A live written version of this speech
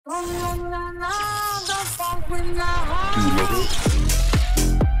Welcome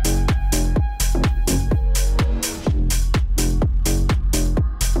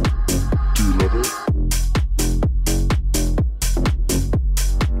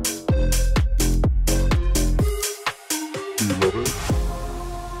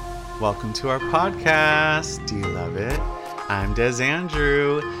to our podcast. Do you love it? I'm Des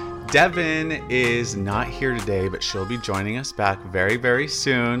Andrew. Devin is not here today, but she'll be joining us back very, very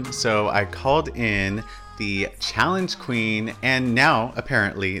soon. So I called in the challenge queen and now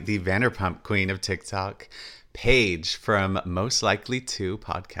apparently the Vanderpump queen of TikTok, Paige from Most Likely To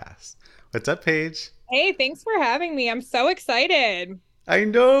podcast. What's up, Paige? Hey, thanks for having me. I'm so excited. I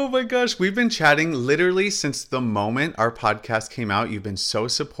know, my gosh. We've been chatting literally since the moment our podcast came out. You've been so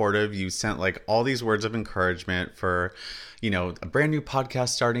supportive. You sent like all these words of encouragement for, a brand new podcast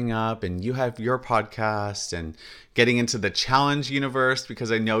starting up, and you have your podcast and getting into the challenge universe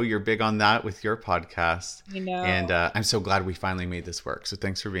because I know you're big on that with your podcast. I know. And I'm so glad we finally made this work. So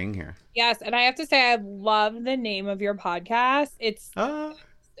thanks for being here. Yes. And I have to say, I love the name of your podcast. It's the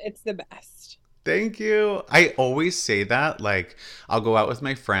best. Thank you. I always say that, like, I'll go out with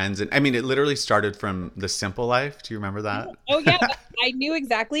my friends. And I mean, it literally started from The Simple Life. Do you remember that? Oh, yeah. I knew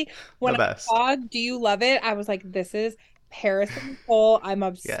exactly. When I saw Do You Love It? I was like, this is Paris and Nicole. I'm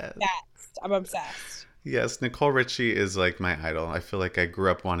obsessed. Yes. I'm obsessed. Yes. Nicole Richie is like my idol. I feel like I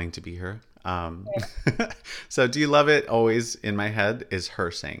grew up wanting to be her. So Do You Love It? Always in my head is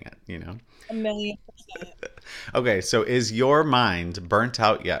her saying it, 1,000,000%. Okay. So is your mind burnt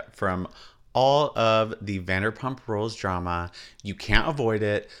out yet from all of the Vanderpump Rules drama? You can't avoid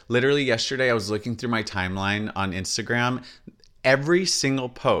it. Literally yesterday, I was looking through my timeline on Instagram. Every single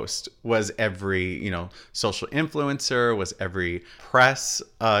post was every, social influencer, was every press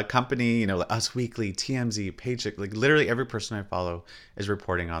company, Us Weekly, TMZ, Page, like literally every person I follow is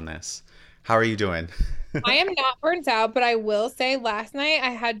reporting on this. How are you doing? I am not burnt out, but I will say last night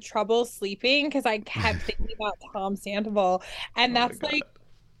I had trouble sleeping because I kept thinking about Tom Sandoval, and that's like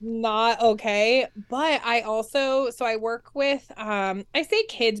not okay. But I also, so I work with I say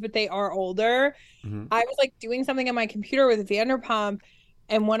kids, but they are older. I was like doing something on my computer with Vanderpump,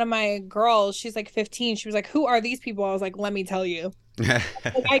 and one of my girls, she's like 15, she was like, who are these people? I was like, let me tell you. Like,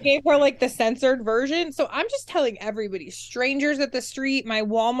 I gave her like the censored version, so I'm just telling everybody, strangers at the street, my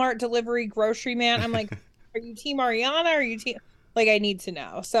Walmart delivery grocery man, I'm like, are you team Ariana? Are you team, like, I need to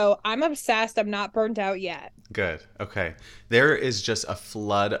know. So I'm obsessed. I'm not burnt out yet. Good. Okay. There is just a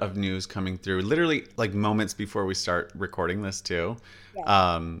flood of news coming through, literally like moments before we start recording this too.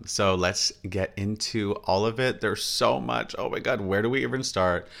 Yeah. So let's get into all of it. There's so much. Oh my God. Where do we even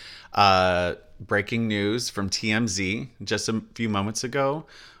start? Breaking news from TMZ just a few moments ago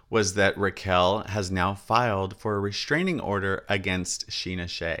was that Raquel has now filed for a restraining order against Sheena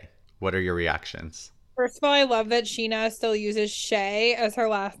Shea. What are your reactions? First of all, I love that Sheena still uses Shea as her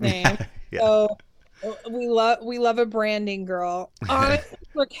last name. Yeah. So we love a branding girl. Honestly,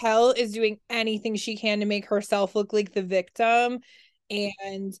 Raquel is doing anything she can to make herself look like the victim.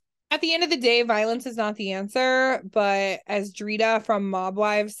 And at the end of the day, violence is not the answer. But as Drita from Mob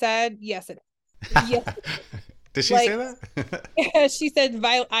Wives said, yes, it is. Yes, it is. Did she say that? Yeah, she said,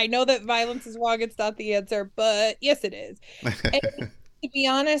 I know that violence is wrong. It's not the answer, but yes, it is. And to be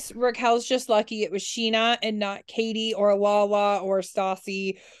honest, Raquel's just lucky it was Sheena and not Katie or Lala or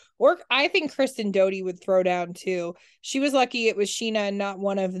Stassi, or I think Kristen Doty would throw down too. She was lucky it was Sheena and not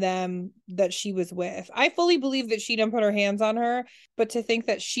one of them that she was with. I fully believe that Sheena put her hands on her, but to think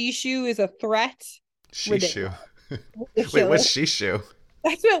that Shishu is a threat. Shishu. Wait, what's Shishu?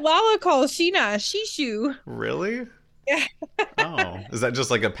 That's what Lala calls Sheena, Shishu. Really? Yeah. Oh, is that just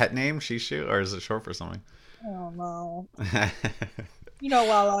like a pet name, Shishu, or is it short for something? I don't know.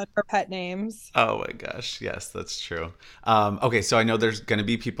 Lala and her pet names. Oh my gosh. Yes, that's true. Okay, so I know there's going to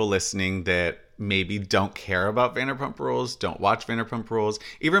be people listening that maybe don't care about Vanderpump Rules, don't watch Vanderpump Rules.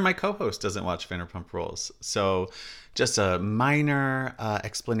 Even my co-host doesn't watch Vanderpump Rules. So just a minor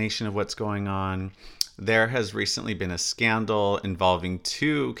explanation of what's going on. There has recently been a scandal involving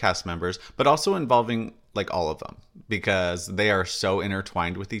 2 cast members, but also involving like all of them, because they are so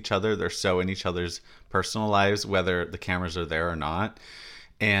intertwined with each other. They're so in each other's personal lives, whether the cameras are there or not.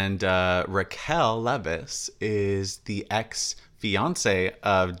 And Raquel Leviss is the ex-fiance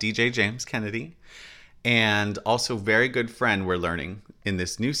of DJ James Kennedy, and also very good friend, we're learning, in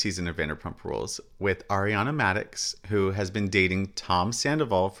this new season of Vanderpump Rules with Ariana Madix, who has been dating Tom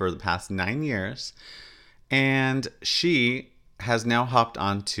Sandoval for the past 9 years. And she has now hopped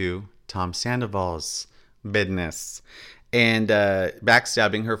onto Tom Sandoval's business and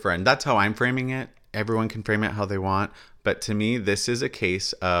backstabbing her friend. That's how I'm framing it. Everyone can frame it how they want. But to me, this is a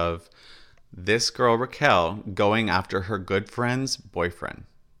case of this girl, Raquel, going after her good friend's boyfriend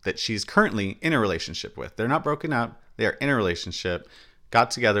that she's currently in a relationship with. They're not broken up, they are in a relationship,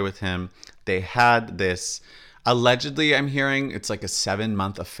 got together with him. They had this, allegedly, I'm hearing it's like a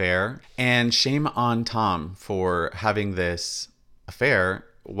 7-month affair. And shame on Tom for having this affair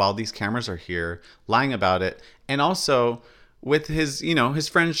while these cameras are here, lying about it. And also with his, his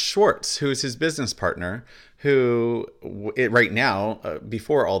friend Schwartz, who is his business partner, who right now,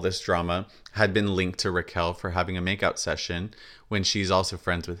 before all this drama, had been linked to Raquel for having a makeout session when she's also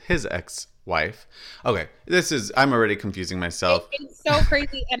friends with his ex-wife. Okay, I'm already confusing myself. It's so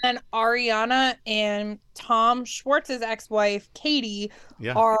crazy. And then Ariana and Tom Schwartz's ex-wife, Katie,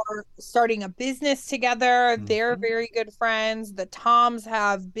 Yeah. are starting a business together. They're Mm-hmm. very good friends. The Toms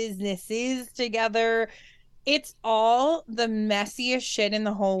have businesses together. It's all the messiest shit in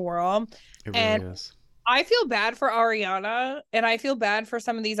the whole world. It really And is. I feel bad for Ariana, and I feel bad for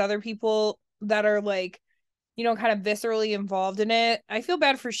some of these other people that are like, kind of viscerally involved in it. I feel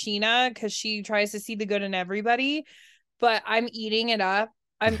bad for Sheena because she tries to see the good in everybody, but I'm eating it up.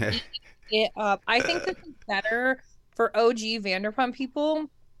 I'm eating it up. I think this is better for OG Vanderpump people. I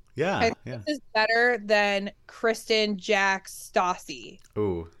Yeah, think yeah. this is better than Kristen, Jack, Stassi.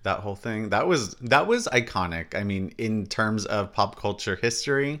 Ooh, that whole thing. That was iconic. I mean, in terms of pop culture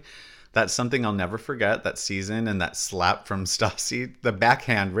history, that's something I'll never forget. That season and that slap from Stassi, the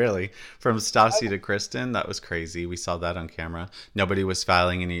backhand really from Stassi to Kristen, that was crazy. We saw that on camera. Nobody was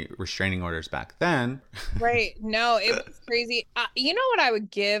filing any restraining orders back then. Right. No, it was crazy. You know what I would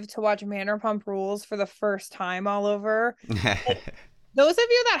give to watch Vanderpump Rules for the first time all over? Like, those of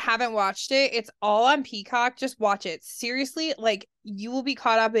you that haven't watched it, it's all on Peacock. Just watch it. Seriously, like you will be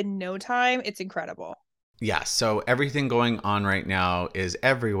caught up in no time. It's incredible. Yeah, so everything going on right now is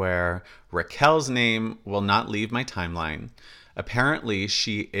everywhere. Raquel's name will not leave my timeline. Apparently,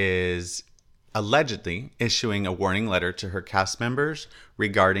 she is allegedly issuing a warning letter to her cast members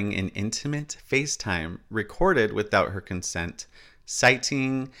regarding an intimate FaceTime recorded without her consent,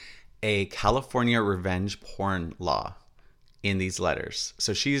 citing a California revenge porn law in these letters.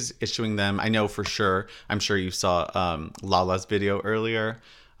 So she's issuing them. I know for sure. I'm sure you saw Lala's video earlier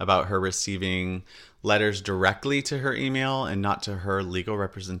about her receiving letters directly to her email and not to her legal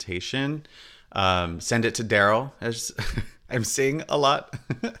representation. Send it to Daryl, as I'm seeing a lot.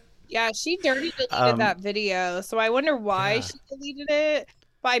 Yeah, she dirty deleted um, that video. So I wonder why yeah. she deleted it.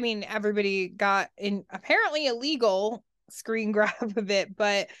 But I mean, everybody got in apparently illegal screen grab of it,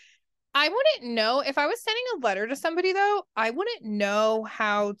 but I wouldn't know if I was sending a letter to somebody though, I wouldn't know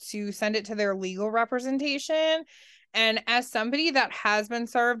how to send it to their legal representation. And as somebody that has been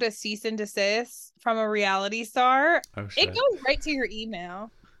served a cease and desist from a reality star, Oh it shit. goes right to your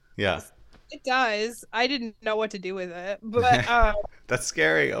email. Yeah. It does. I didn't know what to do with it, but That's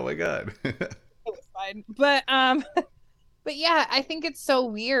scary. Oh my god. it was fine. But yeah, I think it's so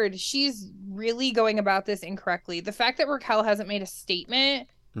weird. She's really going about this incorrectly. The fact that Raquel hasn't made a statement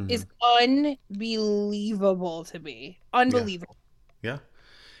Hmm. is unbelievable to me. Yeah. Unbelievable. Yeah.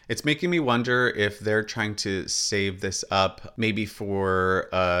 It's making me wonder if they're trying to save this up maybe for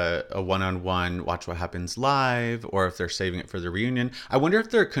a one-on-one Watch What Happens Live, or if they're saving it for the reunion. I wonder if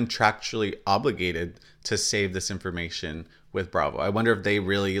they're contractually obligated to save this information with Bravo. I wonder if they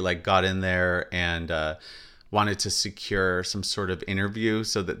really like got in there and wanted to secure some sort of interview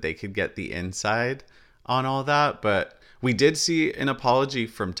so that they could get the inside on all that. But we did see an apology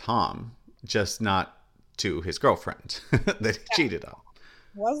from Tom, just not to his girlfriend that he cheated on.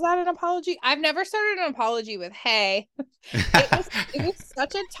 Was that an apology? I've never started an apology with "Hey." It was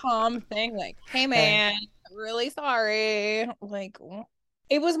such a Tom thing, like, "Hey Hey. man, really sorry." Like,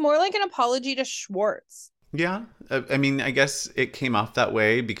 it was more like an apology to Schwartz. Yeah, I mean, I guess it came off that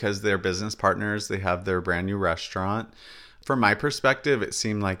way because they're business partners. They have their brand new restaurant. From my perspective, it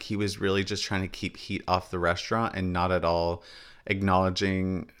seemed like he was really just trying to keep heat off the restaurant and not at all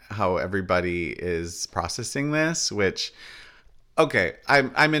acknowledging how everybody is processing this, which okay,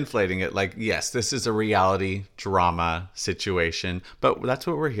 I'm inflating it. Like, yes, this is a reality drama situation, but that's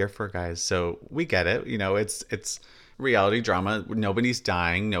what we're here for, guys. So we get it. It's reality drama. Nobody's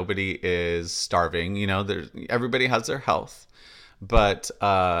dying. Nobody is starving. There's everybody has their health, but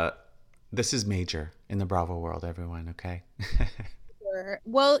this is major in the Bravo world. Everyone, okay? Sure.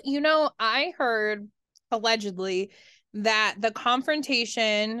 Well, I heard allegedly that the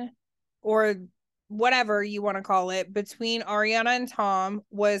confrontation or whatever you want to call it between Ariana and Tom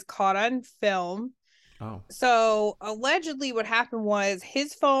was caught on film. Oh, So allegedly what happened was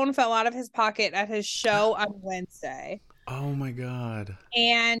his phone fell out of his pocket at his show on Wednesday. Oh my God.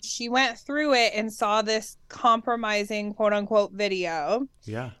 And she went through it and saw this compromising quote unquote video,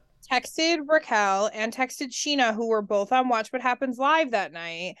 Yeah. texted Raquel and texted Sheena, who were both on Watch What Happens Live that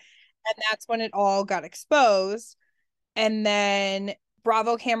night. And that's when it all got exposed. And then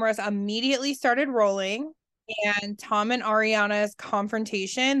Bravo cameras immediately started rolling. And Tom and Ariana's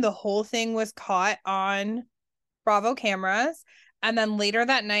confrontation, the whole thing was caught on Bravo cameras. And then later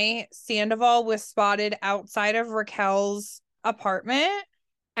that night, Sandoval was spotted outside of Raquel's apartment.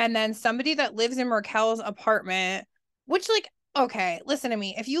 And then somebody that lives in Raquel's apartment, which, like, okay, listen to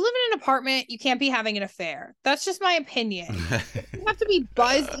me. If you live in an apartment, you can't be having an affair. That's just my opinion. If you have to be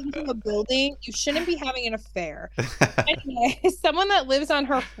buzzed into a building, you shouldn't be having an affair. Anyway, someone that lives on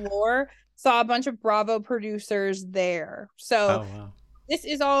her floor saw a bunch of Bravo producers there. So Oh wow. this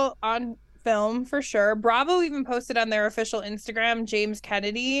is all on film for sure. Bravo even posted on their official Instagram James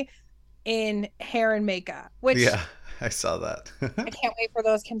Kennedy in hair and makeup, which Yeah, I saw that. I can't wait for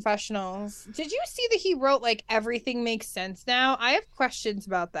those confessionals. Did you see that he wrote like everything makes sense now? I have questions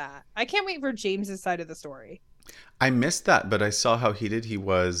about that. I can't wait for James's side of the story. I missed that, but I saw how heated he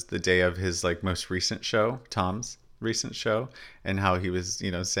was the day of his like most recent show, Tom's recent show, and how he was,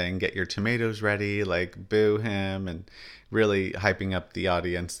 saying get your tomatoes ready, like boo him, and really hyping up the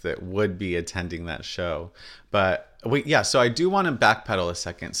audience that would be attending that show. But wait, yeah, so I do want to backpedal a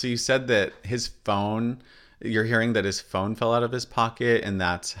second. So you said that his phone, you're hearing that his phone fell out of his pocket and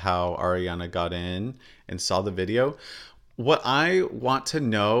that's how Ariana got in and saw the video. What I want to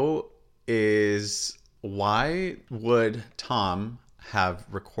know is why would Tom have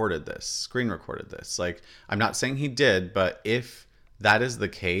recorded this, screen recorded this? Like, I'm not saying he did, but if that is the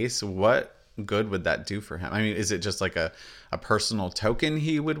case, what good would that do for him? I mean, is it just like a personal token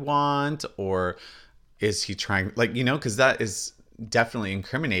he would want? Or is he trying, like, because that is definitely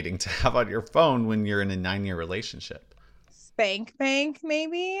incriminating to have on your phone when you're in a 9-year relationship. Spank bank,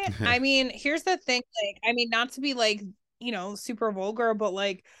 maybe. I mean, here's the thing, like, I mean, not to be like, super vulgar, but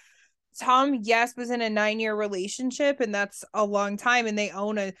like Tom, yes, was in a 9-year relationship, and that's a long time, and they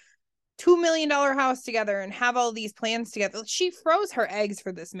own a $2 million house together and have all these plans together. She froze her eggs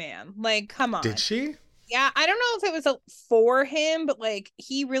for this man. Like, come Did on. she? Yeah, I don't know if it was for him, but like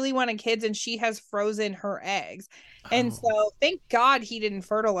he really wanted kids and she has frozen her eggs. And Oh, so thank God he didn't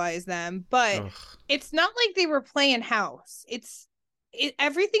fertilize them, but ugh. it's not like they were playing house.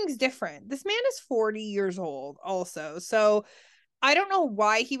 Everything's different. This man is 40 years old also. So I don't know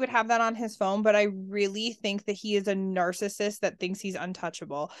why he would have that on his phone, but I really think that he is a narcissist that thinks he's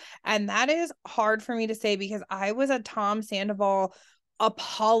untouchable. And that is hard for me to say because I was a Tom Sandoval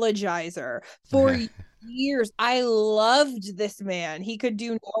apologizer for years. I loved this man. He could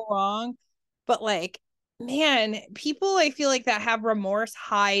do no wrong. But like, man, people I feel like that have remorse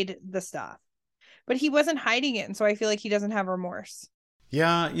hide the stuff. But he wasn't hiding it, and so I feel like he doesn't have remorse.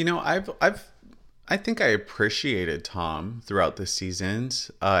 Yeah, I think I appreciated Tom throughout the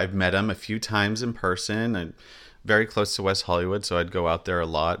seasons. I've met him a few times in person. I'm very close to West Hollywood, so I'd go out there a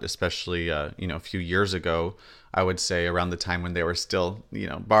lot, especially, a few years ago, I would say around the time when they were still,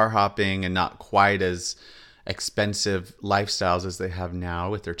 bar hopping and not quite as expensive lifestyles as they have now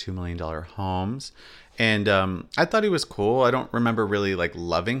with their $2 million homes. And I thought he was cool. I don't remember really like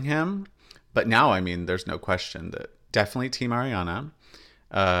loving him, but now, I mean, there's no question that definitely Team Ariana.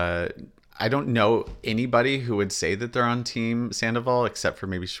 Uh, I don't know anybody who would say that they're on Team Sandoval except for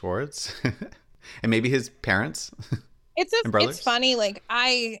maybe Schwartz and maybe his parents and It's brothers. funny, like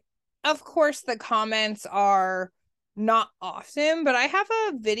I of course the comments are not often, but I have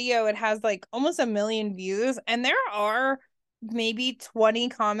a video, it has like almost 1 million views, and there are maybe 20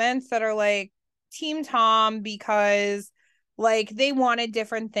 comments that are like Team Tom because like they wanted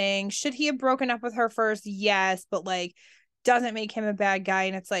different things. Should he have broken up with her first? Yes, but like doesn't make him a bad guy.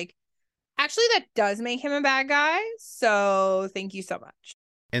 And it's like, actually, that does make him a bad guy. So thank you so much.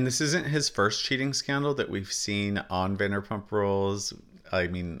 And this isn't his first cheating scandal that we've seen on Vanderpump Rules. I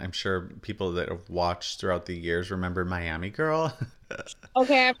mean, I'm sure people that have watched throughout the years remember Miami Girl.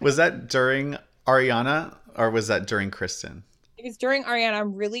 Okay, Was that during Ariana or was that during Kristen? it was during Ariana.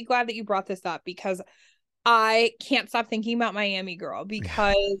 I'm really glad that you brought this up because I can't stop thinking about Miami Girl Yeah.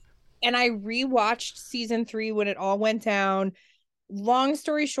 because, and I rewatched season 3 when it all went down. Long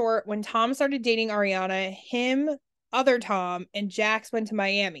story short, when Tom started dating Ariana, him, other Tom, and Jax went to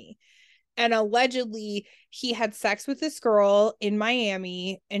Miami. And allegedly, he had sex with this girl in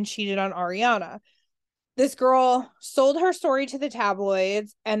Miami and cheated on Ariana. This girl sold her story to the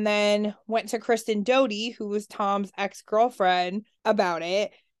tabloids and then went to Kristen Doty, who was Tom's ex girlfriend, about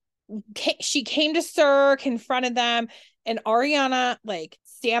it. She came to SIR, confronted them, and Ariana, like,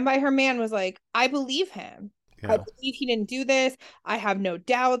 stand by her man, was like, I believe him. I Yeah. believe he didn't do this. I have no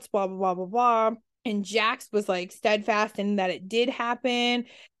doubts, blah, blah, blah, blah, blah. And Jax was like steadfast in that it did happen.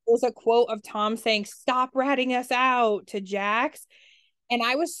 There's a quote of Tom saying, "Stop ratting us out," to Jax. And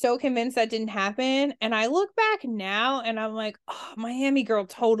I was so convinced that didn't happen. And I look back now and I'm like, oh, Miami Girl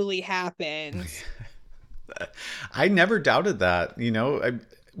totally happens. I never doubted that.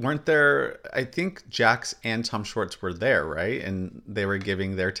 Weren't there, I think Jax and Tom Schwartz were there, right? And they were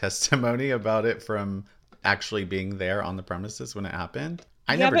giving their testimony about it from actually being there on the premises when it happened.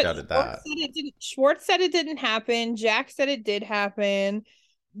 I Yeah, never but doubted that. Schwartz said it didn't happen. Jack said it did happen.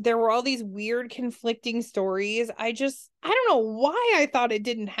 There were all these weird conflicting stories. I don't know why I thought it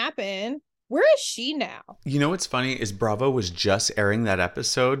didn't happen. Where is she now? You know what's funny is Bravo was just airing that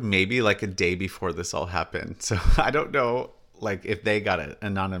episode maybe like a day before this all happened. So I don't know like if they got an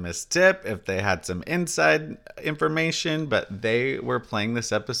anonymous tip, if they had some inside information, but they were playing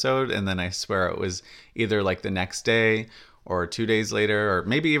this episode and then I swear it was either like the next day or 2 days later or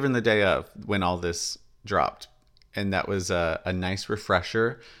maybe even the day of when all this dropped. And that was a nice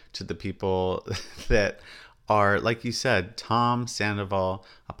refresher to the people that are, like you said, Tom Sandoval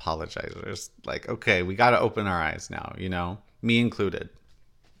apologizers. Like, okay, we got to open our eyes now, me included.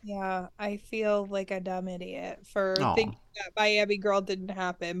 Yeah, I feel like a dumb idiot for Oh. thinking that Miami Girl didn't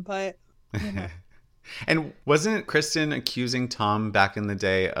happen, but you know, And wasn't Kristen accusing Tom back in the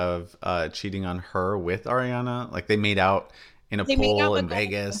day of cheating on her with Ariana? Like they made out in a they made out pool with in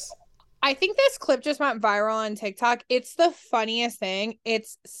Vegas. I think this clip just went viral on TikTok. It's the funniest thing.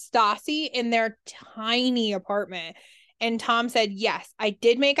 It's Stassi in their tiny apartment. And Tom said, "Yes, I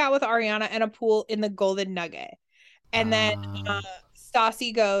did make out with Ariana in a pool in the Golden Nugget." And then uh, Uh,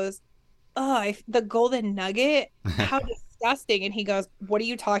 Stassi goes, "Oh, the Golden Nugget? How disgusting." And he goes, "What are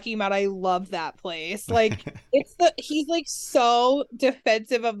you talking about? I love that place." Like, he's like so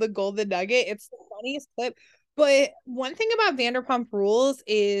defensive of the Golden Nugget. It's the funniest clip. But one thing about Vanderpump Rules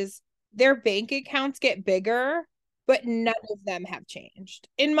is their bank accounts get bigger, but none of them have changed.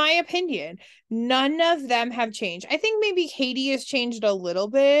 In my opinion, none of them have changed. I think maybe Katie has changed a little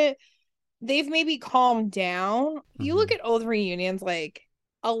bit. They've maybe calmed down. You look mhm. at old reunions, like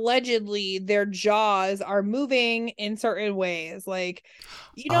allegedly their jaws are moving in certain ways. Like,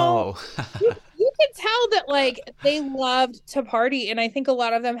 you know, Oh. you can tell that like they loved to party, and I think a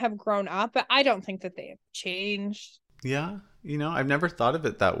lot of them have grown up, but I don't think that they have changed. Yeah, I've never thought of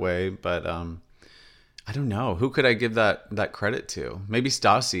it that way, but I don't know. Who could I give that credit to? Maybe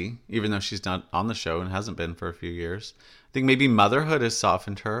Stassi, even though she's not on the show and hasn't been for a few years. I think maybe motherhood has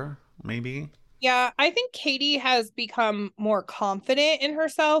softened her, maybe. Yeah, I think Katie has become more confident in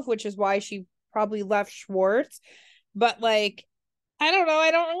herself, which is why she probably left Schwartz. But like, I don't know.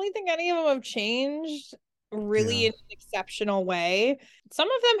 I don't really think any of them have changed Yeah. really in an exceptional way. Some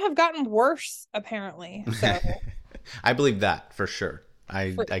of them have gotten worse, apparently. So, I believe that for sure.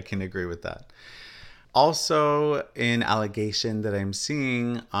 I for, I can agree with that. Also, an allegation that I'm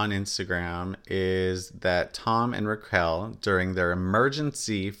seeing on Instagram is that Tom and Raquel, during their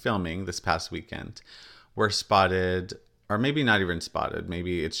emergency filming this past weekend, were spotted, or maybe not even spotted,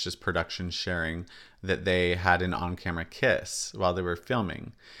 maybe it's just production sharing, that they had an on camera kiss while they were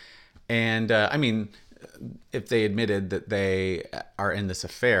filming. And I mean, if they admitted that they are in this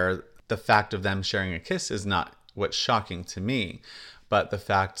affair, the fact of them sharing a kiss is not what's shocking to me. But the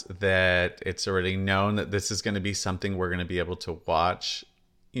fact that it's already known that this is going to be something we're going to be able to watch,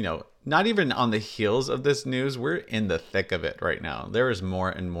 not even on the heels of this news, we're in the thick of it right now. There is more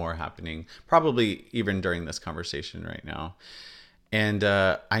and more happening, probably even during this conversation right now. And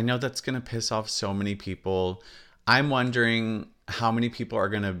I know that's going to piss off so many people. I'm wondering how many people are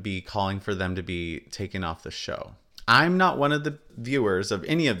going to be calling for them to be taken off the show. I'm not one of the viewers of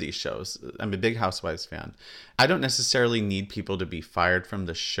any of these shows. I'm a big Housewives fan. I don't necessarily need people to be fired from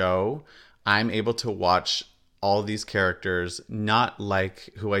the show. I'm able to watch all these characters, not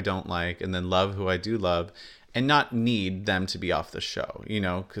like who I don't like, and then love who I do love, and not need them to be off the show,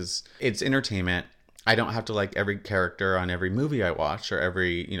 because it's entertainment. I don't have to like every character on every movie I watch or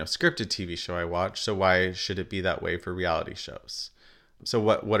every, scripted TV show I watch. So why should it be that way for reality shows? So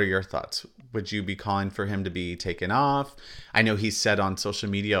what are your thoughts? Would you be calling for him to be taken off? I know he's said on social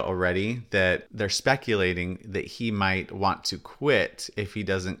media already that they're speculating that he might want to quit if he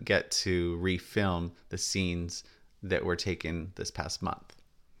doesn't get to refilm the scenes that were taken this past month.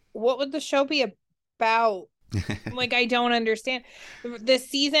 what would the show be about? Like, I don't understand. The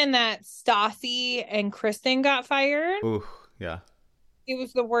season that Stassi and Kristen got fired, Ooh, yeah. it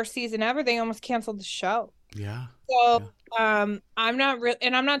was the worst season ever. They almost canceled the show. Yeah. So, Yeah. I'm not real,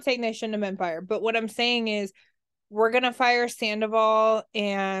 and I'm not saying they shouldn't have been fired, but what I'm saying is we're gonna fire Sandoval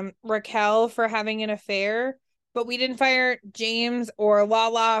and Raquel for having an affair, but we didn't fire James or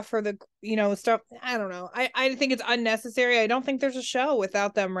Lala for the, stuff. I don't know. I think it's unnecessary. I don't think there's a show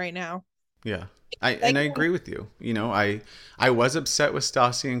without them right now. Yeah. I Like, and I agree with you. I was upset with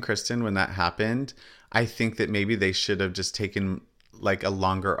Stassi and Kristen when that happened. I think that maybe they should have just taken like a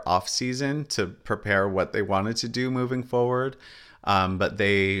longer off season to prepare what they wanted to do moving forward. But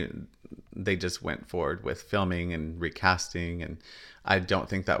they just went forward with filming and recasting, and I don't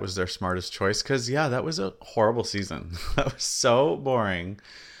think that was their smartest choice because yeah, that was a horrible season. That was so boring.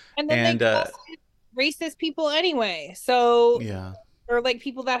 and then they And casted racist people anyway. So, yeah, or like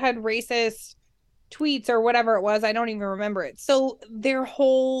people that had racist tweets or whatever it was. I don't even remember it. So their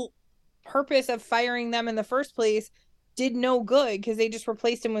whole purpose of firing them in the first place did no good because they just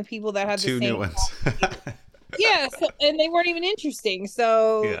replaced him with people that had the two new same. ones. Yeah, so, and they weren't even interesting.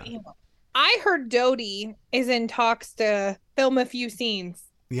 So, Yeah. I heard Dodie is in talks to film a few scenes.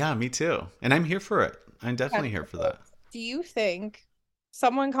 Yeah, me too. And I'm here for it. I'm definitely here for that. Do you think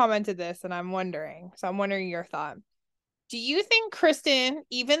someone commented this and I'm wondering your thought. Do you think Kristen,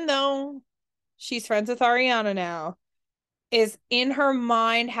 even though she's friends with Ariana now, is in her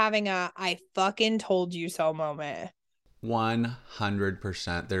mind having a I fucking told you so moment?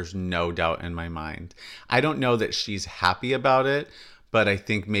 100%. There's no doubt in my mind. I don't know that she's happy about it, but I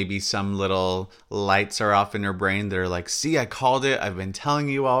think maybe some little lights are off in her brain that are like, see, I called it. I've been telling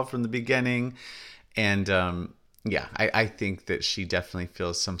you all from the beginning. And yeah, I think that she definitely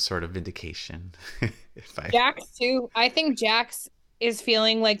feels some sort of vindication. if I. Jax too. I think Jax is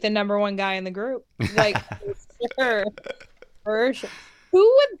feeling like the number one guy in the group. Like for sure. For sure. Who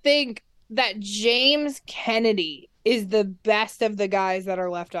would think that James Kennedy is the best of the guys that are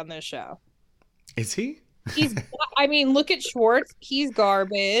left on this show? Is he? He's, I mean, look at Schwartz. He's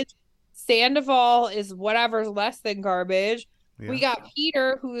garbage. Sandoval is whatever's less than garbage. We Yeah. got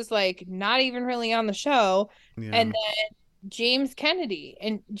Peter, who's like not even really on the show. And Yeah. then James Kennedy.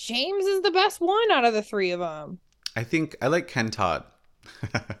 And James is the best one out of the three of them. I think I like Ken Todd.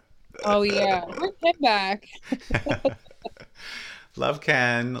 Oh, yeah. Bring him back. Love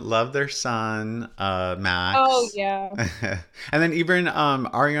Ken, love their son, Oh, Max. yeah. And then even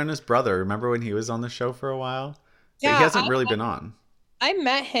Ariana's brother. Remember when he was on the show for a while? But he Yeah, hasn't really been on. I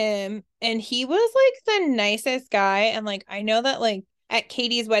met him and he was like the nicest guy. And like, I know that like at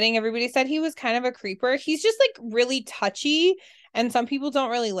Katie's wedding, everybody said he was kind of a creeper. He's just like really touchy. And some people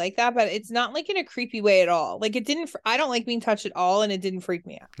don't really like that, but it's not like in a creepy way at all. Like, it didn't, I don't like being touched at all. And it didn't freak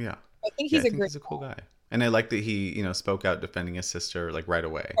me out. Yeah. I think Yeah, he's I a think great he's a cool guy. And I like that he, spoke out defending his sister like right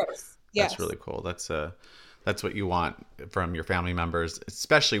away. course. That's Yes. really cool. That's what you want from your family members,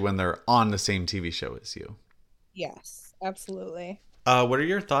 especially when they're on the same TV show as you. Yes. Absolutely. What are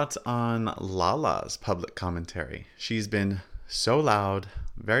your thoughts on Lala's public commentary? She's been so loud,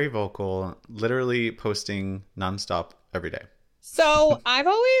 very vocal, literally posting nonstop every day. So I've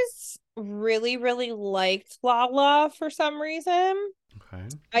always really, really liked Lala for some reason. Okay.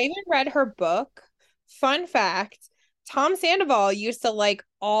 I even read her book. Fun fact, Tom Sandoval used to like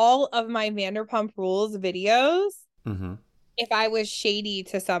all of my Vanderpump Rules videos Mm-hmm. if I was shady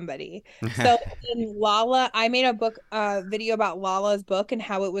to somebody. So in Lala, I made a book video about Lala's book and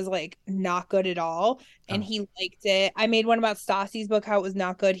how it was like not good at all. And Oh. he liked it. I made one about Stassi's book, how it was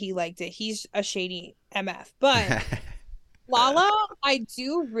not good. He liked it. He's a shady MF. But Lala, I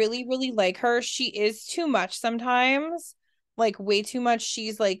do really, really like her. She is too much sometimes, like way too much.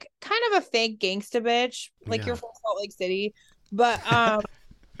 She's like kind of a fake gangsta bitch, like Yeah. you're from Salt Lake City. But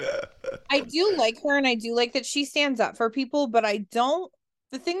I do like her and I do like that she stands up for people, but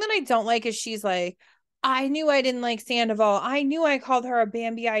the thing that I don't like is she's like, I knew I didn't like Sandoval. I knew I called her a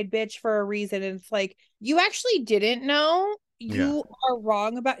Bambi-eyed bitch for a reason. And it's like, you actually didn't know. Yeah. You are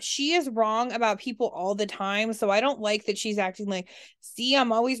wrong she is wrong about people all the time. So I don't like that she's acting like, see,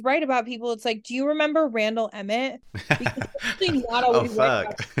 I'm always right about people. It's like, do you remember Randall Emmett? Because she's not Oh always right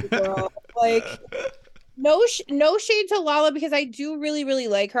about fuck. people, girl. Like, no shade to Lala because I do really, really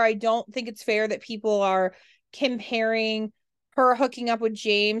like her. I don't think it's fair that people are comparing her hooking up with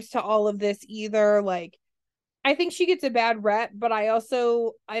James to all of this either. Like, I think she gets a bad rep, but I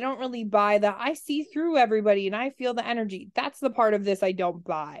don't really buy that. I see through everybody and I feel the energy. That's the part of this I don't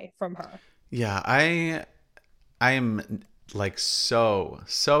buy from her. Yeah, I am like so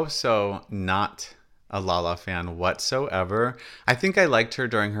not a Lala fan whatsoever. I think I liked her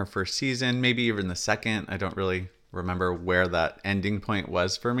during her first season, maybe even the second. I don't really remember where that ending point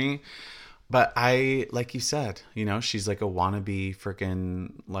was for me. But like you said, she's like a wannabe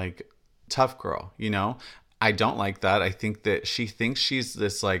freaking like tough girl. I don't like that. I think that she thinks she's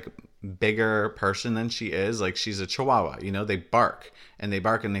this like bigger person than she is. Like she's a chihuahua, they bark and they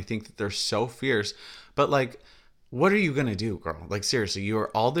bark and they think that they're so fierce. But like what are you gonna do, girl? Like seriously, you are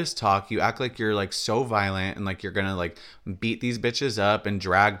all this talk. You act like you're like so violent and like you're gonna like beat these bitches up and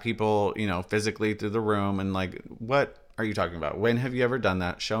drag people, physically through the room. And like, what are you talking about? When have you ever done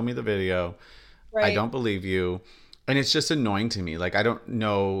that? Show me the video. I Right. don't believe you. And it's just annoying to me. Like I don't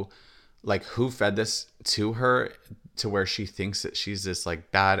know like who fed this to her to where she thinks that she's this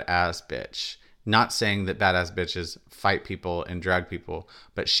like badass bitch. Not saying that badass bitches fight people and drag people,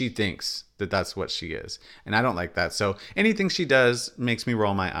 but she thinks that that's what she is. And I don't like that. So anything she does makes me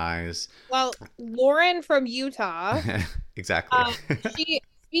roll my eyes. Well, Lauren from Utah, Exactly. she,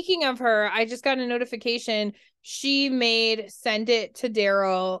 speaking of her, I just got a notification. She made Send It to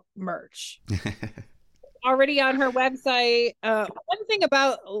Daryl merch already on her website. One thing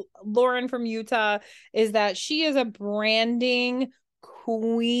about Lauren from Utah is that she is a branding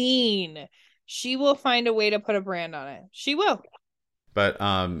queen. She will find a way to put a brand on it. She will. But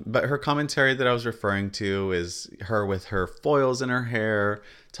her commentary that I was referring to is her with her foils in her hair,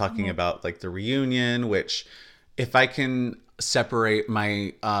 talking Mhm. about like the reunion. Which, if I can separate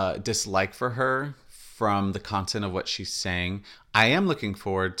my dislike for her from the content of what she's saying, I am looking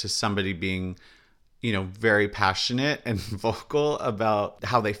forward to somebody being, very passionate and vocal about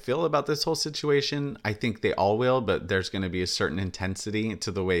how they feel about this whole situation. I think they all will, but there's going to be a certain intensity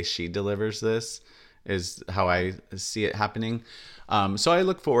to the way she delivers this, is how I see it happening. So I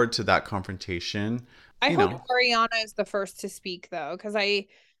look forward to that confrontation. I You hope know, Ariana is the first to speak though, because I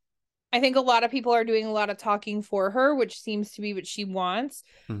think a lot of people are doing a lot of talking for her, which seems to be what she wants.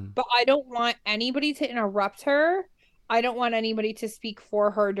 mm, But I don't want anybody to interrupt her. I don't want anybody to speak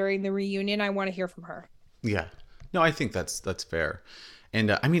for her during the reunion. I want to hear from her. yeah. No, I think that's fair.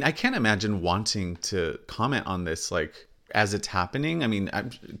 And I mean, I can't imagine wanting to comment on this like as it's happening. I mean,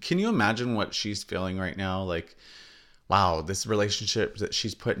 can you imagine what she's feeling right now? Like, wow, this relationship that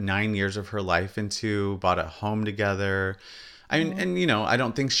she's put 9 years of her life into, bought a home together. I mean, Mhm. and I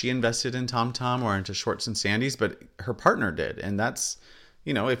don't think she invested in Tom Tom or into Shorts and Sandy's, but her partner did. And that's,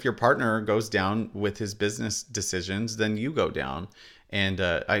 if your partner goes down with his business decisions, then you go down. And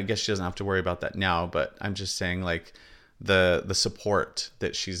I guess she doesn't have to worry about that now, but I'm just saying like the support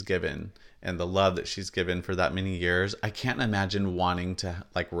that she's given and the love that she's given for that many years, I can't imagine wanting to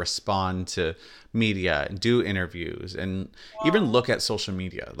like respond to media and do interviews and even look at social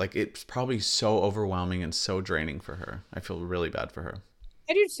media. Like it's probably so overwhelming and so draining for her. I feel really bad for her.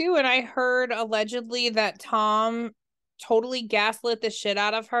 I do too. And I heard allegedly that Tom totally gaslit the shit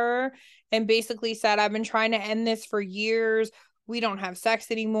out of her and basically said, I've been trying to end this for years. We don't have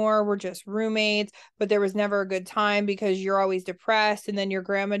sex anymore. We're just roommates. But there was never a good time because you're always depressed. And then your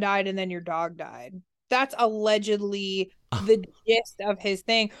grandma died and then your dog died. That's allegedly the gist of his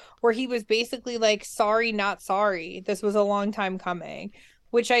thing, where he was basically like, sorry, not sorry. This was a long time coming,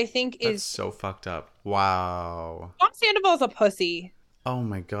 which I think That's is so fucked up. Wow. Tom Sandoval's a pussy. Oh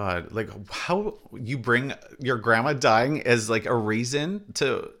my god. Like how you bring your grandma dying as like a reason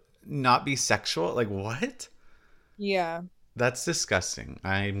to not be sexual? Like what? Yeah. That's disgusting.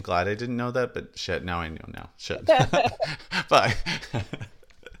 I'm glad I didn't know that, but shit, now I know now. Shit. Bye. That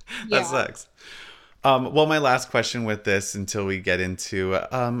Yeah. sucks. Well, my last question with this, until we get into,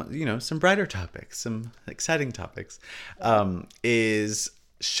 some brighter topics, some exciting topics, is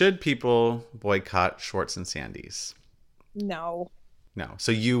should people boycott Schwartz and Sandy's? No. No.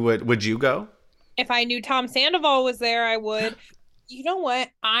 So would you go? If I knew Tom Sandoval was there, I would. You know what?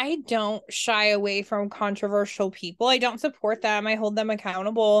 I don't shy away from controversial people. I don't support them. I hold them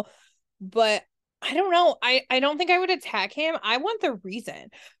accountable. But I don't know. I don't think I would attack him. I want the reason.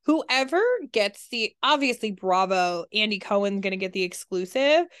 Whoever gets the obviously Bravo, Andy Cohen's gonna get the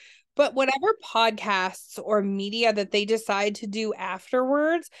exclusive. But whatever podcasts or media that they decide to do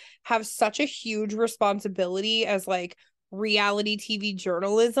afterwards have such a huge responsibility as like reality TV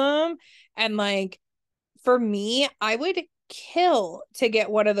journalism. And like for me, I would kill to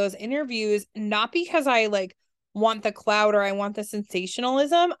get one of those interviews, not because I like want the clout or I want the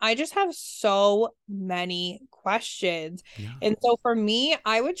sensationalism. I just have so many questions. Yeah. And so for me,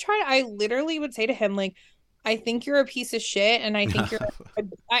 I literally would say to him, like, I think you're a piece of shit and I think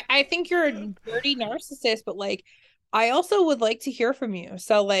you're a dirty narcissist, but like I also would like to hear from you.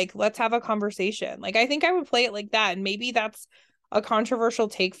 So like let's have a conversation. Like I think I would play it like that. And maybe that's a controversial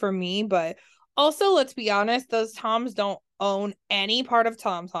take for me, but also let's be honest, those Toms don't own any part of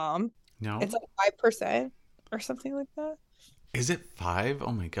Tom Tom. It's No. like 5% or something like that. Is it five?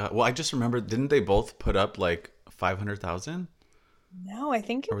 Oh my god. Well, I just remembered. Didn't they both put up like 500,000, No, I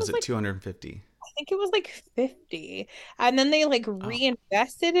think or it was was it like 250? I think it was like 50. And then they like Oh,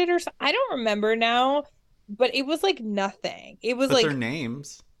 reinvested it or something. I don't remember now, but it was like nothing. It was but their like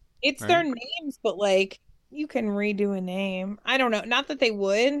names, it's their right? names, but like You can redo a name. I don't know. Not that they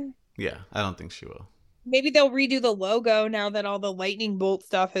would. Yeah, I don't think she will. Maybe they'll redo the logo now that all the lightning bolt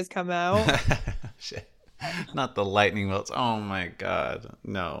stuff has come out. Shit. Not the lightning bolts. Oh my god.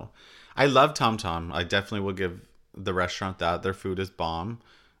 No. I love Tom Tom. I definitely will give the restaurant that. Their food is bomb.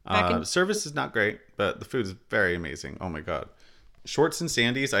 Mac and Service is not great, but the food is very amazing. Oh my god. Shorts and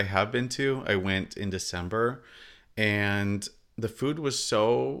Sandy's I have been to. I went in December and the food was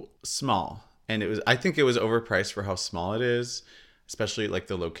so small and I think it was overpriced for how small it is, especially like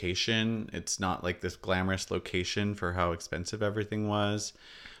the location. It's not like this glamorous location for how expensive everything was.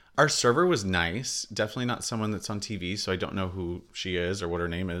 Our server was nice. Definitely not someone that's on TV, so I don't know who she is or what her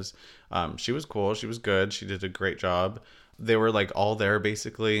name is. She was cool. She was good. She did a great job. They were like all there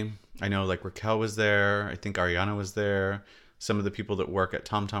basically. I know like Raquel was there. I think Ariana was there. Some of the people that work at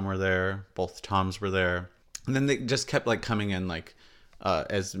TomTom were there. Both Toms were there. And then they just kept like coming in like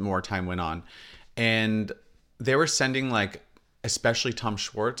as more time went on. And they were sending like especially Tom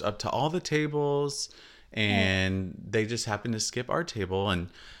Schwartz up to all the tables and they just happened to skip our table and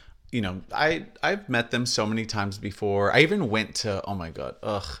I've met them so many times before. I even went to, oh my god,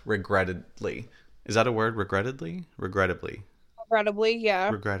 regrettably. Is that a word? Regrettably? Regrettably, yeah.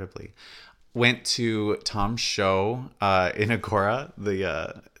 Regrettably. Went to Tom's show in Agora,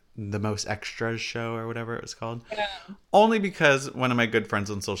 the most extras show or whatever it was called. Yeah. Only because one of my good friends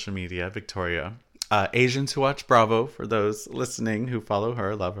on social media, Victoria, Asians who watch Bravo, for those listening who follow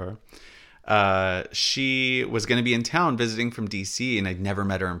her, love her. She was going to be in town visiting from DC and I'd never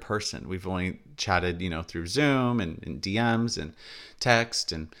met her in person. We've only chatted, through Zoom and DMs and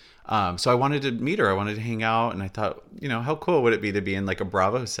text. And so I wanted to meet her. I wanted to hang out. And I thought, how cool would it be to be in like a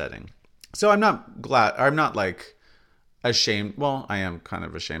Bravo setting? So I'm not like ashamed. Well, I am kind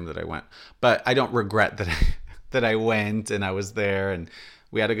of ashamed that I went, but I don't regret that I went and I was there and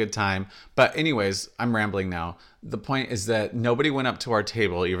we had a good time. But anyways, I'm rambling now. The point is that nobody went up to our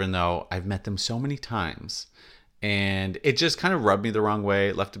table, even though I've met them so many times. And it just kind of rubbed me the wrong way.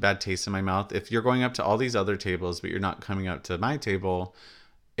 It left a bad taste in my mouth. If you're going up to all these other tables, but you're not coming up to my table,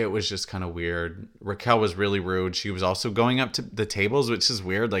 it was just kind of weird. Raquel was really rude. She was also going up to the tables, which is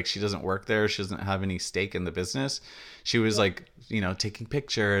weird. Like she doesn't work there. She doesn't have any stake in the business. She was like, taking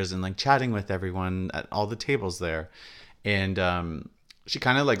pictures and like chatting with everyone at all the tables there. And, she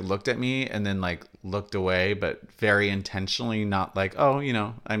kind of like looked at me and then like looked away, but very intentionally, not like, oh,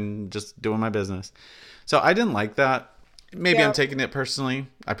 I'm just doing my business. So I didn't like that. Maybe Yeah. I'm taking it personally.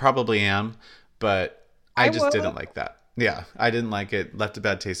 I probably am, but I I just will. didn't like that. Yeah, I didn't like it. Left a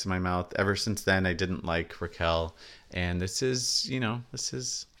bad taste in my mouth. Ever since then, I didn't like Raquel. And this is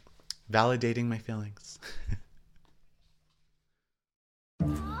validating my feelings.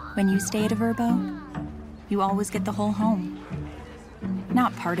 When you stay at a Verbo, you always get the whole home.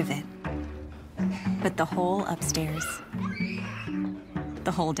 Not part of it, but the whole upstairs,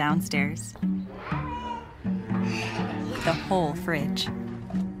 the whole downstairs, the whole fridge,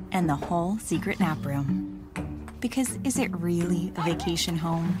 and the whole secret nap room. Because is it really a vacation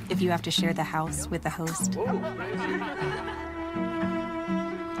home if you have to share the house with the host?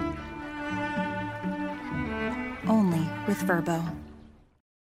 Only with Verbo.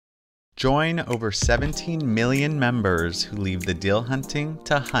 Join over 17 million members who leave the deal hunting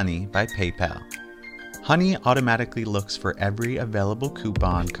to Honey by PayPal. Honey automatically looks for every available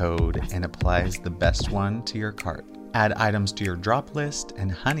coupon code and applies the best one to your cart. Add items to your drop list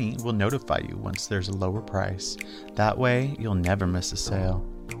and Honey will notify you once there's a lower price. That way, you'll never miss a sale.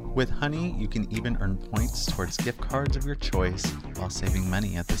 With Honey, you can even earn points towards gift cards of your choice while saving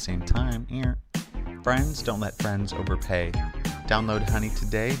money at the same time. Friends don't let friends overpay. Download Honey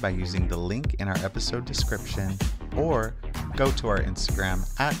today by using the link in our episode description or go to our Instagram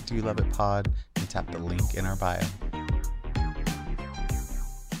at Do You Love It Pod and tap the link in our bio.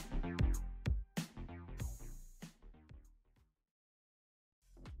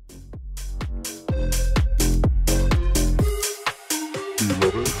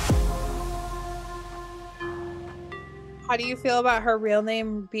 How do you feel about her real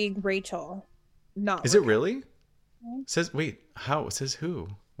name being Rachel? Not Is it Raquel. really? Says wait, how? It says who?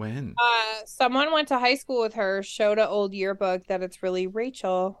 When? Someone went to high school with her, showed an old yearbook that it's really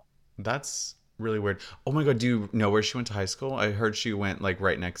Rachel. That's really weird. Oh my god, do you know where she went to high school? I heard she went like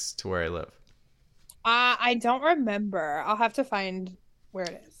right next to where I live. I don't remember. I'll have to find where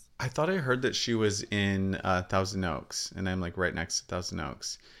it is. I thought I heard that she was in Thousand Oaks, and I'm like right next to Thousand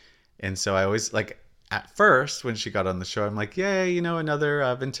Oaks. And so I always like at first when she got on the show, I'm like, yay,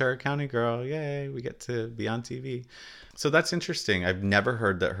 another Ventura County girl. Yay, we get to be on TV. So that's interesting. I've never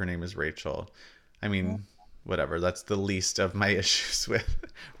heard that her name is Rachel. I mean, whatever. That's the least of my issues with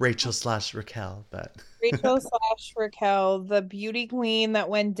Rachel slash Raquel, but Rachel slash Raquel, the beauty queen that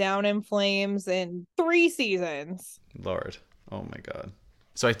went down in flames in 3 seasons. Lord, oh my God.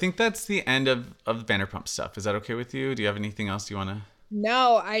 So I think that's the end of Vanderpump stuff. Is that okay with you? Do you have anything else you want to?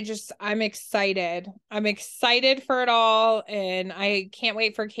 No, I'm excited. I'm excited for it all, and I can't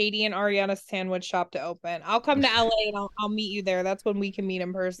wait for Katie and Ariana's sandwich shop to open. I'll come to LA and I'll meet you there. That's when we can meet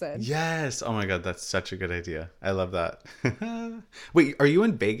in person. Yes. Oh my God, that's such a good idea. I love that. Wait, are you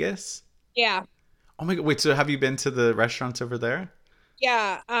in Vegas? Yeah. Oh my God. Wait, so have you been to the restaurants over there?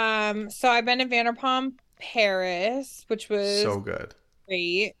 Yeah. So I've been to Vanderpump Paris, which was So good.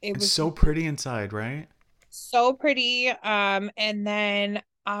 great. It It's was so pretty inside, right? so pretty. And then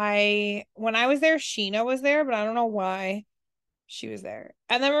when I was there, Sheena was there, but I don't know why she was there.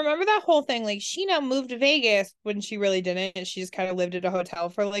 And then remember that whole thing, like Sheena moved to Vegas when she really didn't. She just kind of lived at a hotel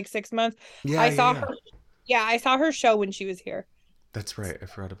for like 6 months. Yeah, I yeah, saw yeah. her, yeah, I saw her show when she was here. That's right. I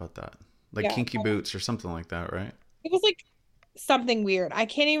forgot about that. Like Yeah. Kinky Boots or something like that, right? It was like something weird. I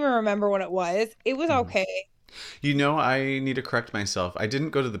can't even remember what it was. It was Mhm. okay. You know, I need to correct myself. I didn't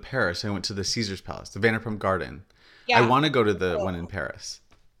go to the Paris. I went to the Caesar's Palace, the Vanderpump Garden. I Yeah. want to go to the one in Paris.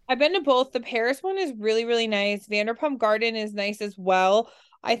 I've been to both. The Paris one is really, really nice. Vanderpump Garden is nice as well.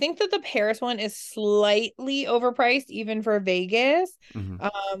 I think that the Paris one is slightly overpriced, even for Vegas. Hmm.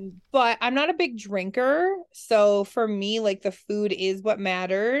 But I'm not a big drinker, so for me, like the food is what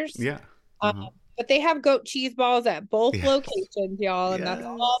matters. Yeah. Um, Hmm. but they have goat cheese balls at both Yes. locations, y'all, and that's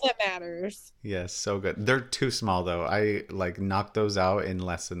Yes. all that matters. Yes. So good. They're too small though. I like knocked those out in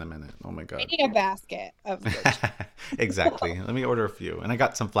less than a minute. Oh my I God. need a basket of goat cheese. Exactly. Let me order a few. And I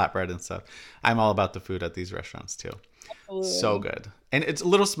got some flatbread and stuff. I'm all about the food at these restaurants too. So Absolutely. good. And it's a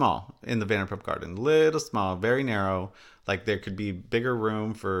little small in the Vanderpump Garden. Little small, very narrow. Like there could be bigger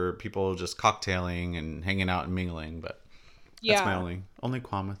room for people just cocktailing and hanging out and mingling, but that's my Yeah. only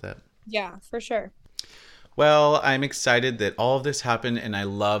qualm with it. Yeah, for sure. Well, I'm excited that all of this happened, and I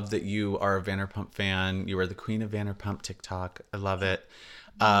love that you are a Vanderpump fan. You are the queen of Vanderpump TikTok. I love it.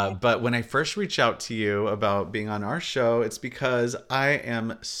 But when I first reached out to you about being on our show, it's because I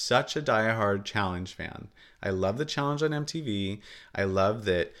am such a diehard challenge fan. I love the challenge on MTV. I love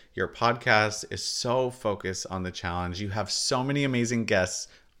that your podcast is so focused on the challenge. You have so many amazing guests,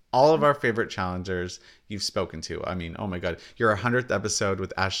 all of our favorite challengers you've spoken to. I mean, oh my God, your 100th episode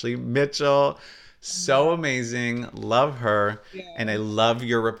with Ashley Mitchell. So amazing. Love her. And I Yeah. love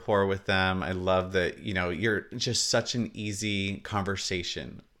your rapport with them. I love that, you're just such an easy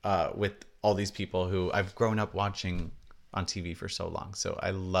conversation with all these people who I've grown up watching on TV for so long. So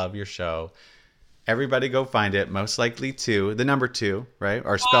I love your show. Everybody go find it. Most likely two, the number two, right?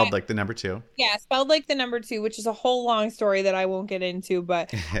 Or spelled like the number two. Yeah, spelled like the number two, which is a whole long story that I won't get into,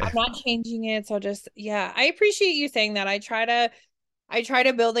 but I'm not changing it. So just, yeah, I appreciate you saying that. I try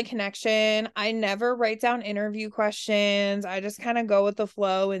to build a connection. I never write down interview questions. I just kind of go with the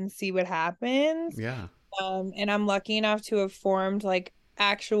flow and see what happens. Yeah. And I'm lucky enough to have formed like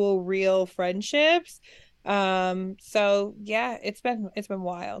actual real friendships. So yeah, it's been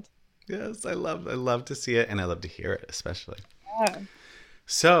wild. Yes, I love to see it and I love to hear it, especially. Yeah.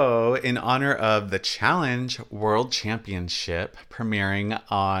 So, in honor of the Challenge World Championship premiering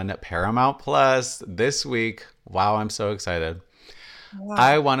on Paramount Plus this week, wow, I'm so excited.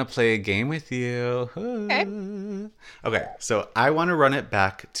 I Wow. want to play a game with you. Okay. Okay, so I want to run it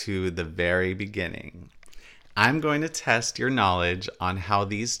back to the very beginning. I'm going to test your knowledge on how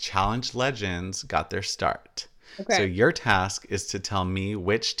these challenge legends got their start. So, Okay. your task is to tell me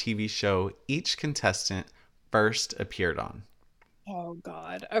which TV show each contestant first appeared on. Oh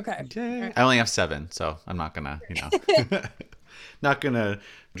God. Okay. All Yay. right. I only have 7, so I'm not gonna, not gonna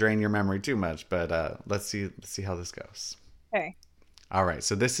drain your memory too much. But let's see how this goes. Okay. All right,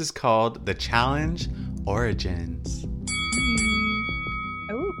 so this is called the Challenge Origins.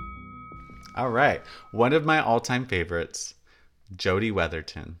 Oh. All right, one of my all-time favorites, Jodie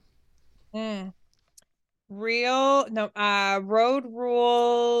Weatherton. Mm. Real no Road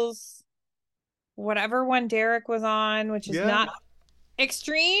Rules, whatever one Derek was on, which is Yeah. not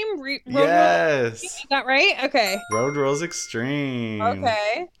Extreme Road Rules. Yes. Is that right? Okay. Road Rules Extreme.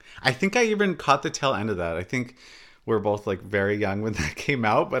 Okay. I think I even caught the tail end of that. I think we're both like very young when that came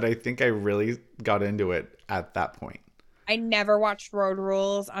out, but I think I really got into it at that point. I never watched Road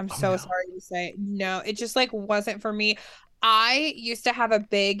Rules. I'm Oh so no. sorry to say. No, it just like wasn't for me. I used to have a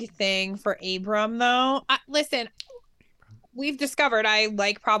big thing for Abram though. Listen, we've discovered I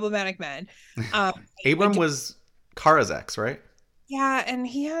like problematic men. I Abram do, was Kara's ex, right? yeah, and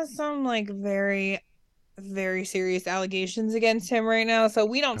he has some like very very serious allegations against him right now. So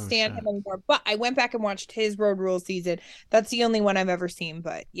we don't Oh stand shit. him anymore. But I went back and watched his Road Rules season. That's the only one I've ever seen.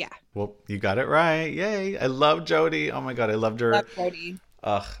 But yeah, Well, you got it right. Yay. I love Jodie. Oh my god, I loved love her. Jodie.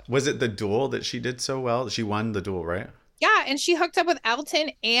 Ugh. Was it the duel that she did so well? She won the duel, right? Yeah, and she hooked up with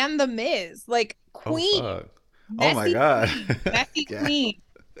Elton and The Miz. Like Oh queen. fuck. Oh my Messy god. queen. Messy Yeah. queen.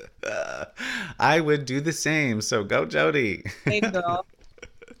 I would do the same. So go Jodie. Same girl.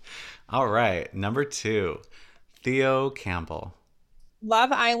 All right, number 2. Theo Campbell.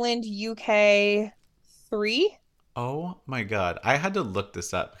 Love Island UK 3. Oh my god. I had to look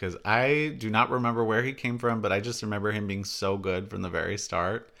this up because I do not remember where he came from, but I just remember him being so good from the very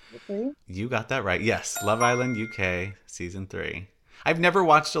start. Three? You got that right. Yes, Love Island UK season 3. I've never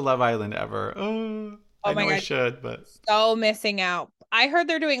watched a Love Island ever. Oh, Oh I my know I God. should, but So missing out. I heard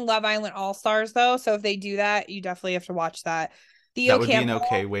they're doing Love Island All Stars though, so if they do that, you definitely have to watch that. that Theo would be an Campbell,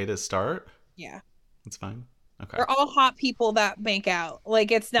 okay way to start. yeah. It's fine. Okay. They're all hot people that make out.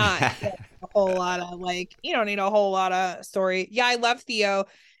 Like it's not a whole lot of like you don't need a whole lot of story. Yeah, I love Theo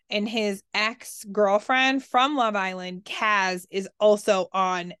and his ex-girlfriend from Love Island, Kaz, is also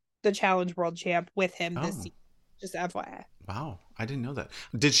on the Challenge World Champ with him this Oh, season. Just FYI. wow. I didn't know that.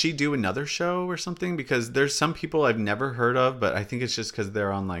 Did she do another show or something? Because there's some people I've never heard of, but I think it's just because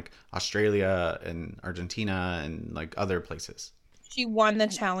they're on like Australia and Argentina and like other places. She won the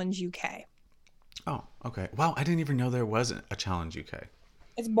Challenge UK. Oh, okay. Wow, I didn't even know there was a Challenge UK.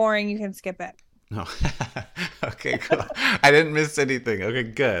 It's boring. You can skip it. No. Okay, cool. I didn't miss anything. Okay,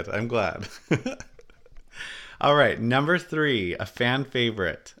 good. I'm glad. All right, number 3, a fan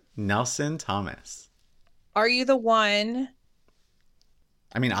favorite, Nelson Thomas. Are you the one?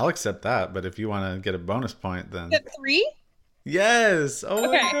 I mean, I'll accept that, but if you want to get a bonus point, then The 3? yes. Oh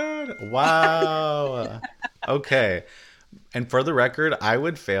Okay. my god. Wow. Okay. And for the record, I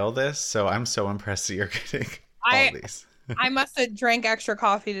would fail this, so I'm so impressed that you're getting all I these. I must have drank extra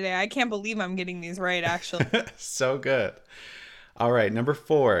coffee today. I can't believe I'm getting these right, actually. So good. All right, number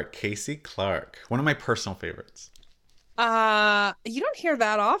 4, Casey Clark. One of my personal favorites. You don't hear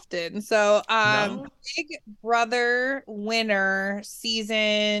that often. So, No? Big Brother winner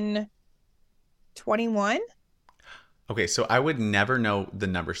season 21. Okay, so I would never know the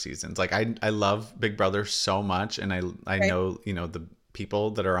number seasons. Like I love Big Brother so much and I Right. know, the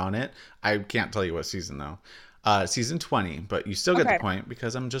people that are on it. I can't tell you what season though. Season 20, but you still get Okay. the point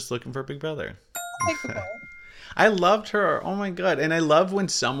because I'm just looking for Big Brother. I'll take the point. I loved her. Oh my god. And I love when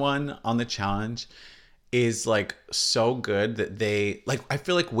someone on the challenge is like so good that they like I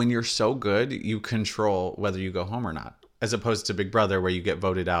feel like when you're so good, you control whether you go home or not. As opposed to Big Brother where you get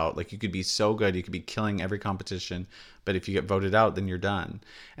voted out. Like you could be so good, you could be killing every competition, but if you get voted out, then you're done.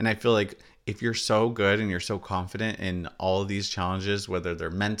 And I feel like if you're so good and you're so confident in all of these challenges, whether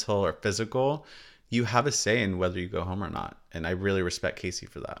they're mental or physical, you have a say in whether you go home or not. And I really respect Casey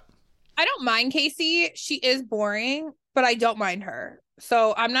for that. I don't mind Casey. She is boring, but I don't mind her.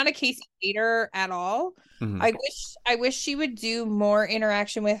 So I'm not a Casey hater at all. Mhm. I wish she would do more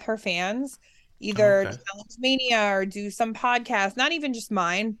interaction with her fans, Oh, either okay. Challenge Mania or do some podcast, not even just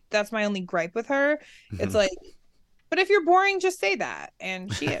mine. That's my only gripe with her. It's Mhm. like, but if you're boring, just say that.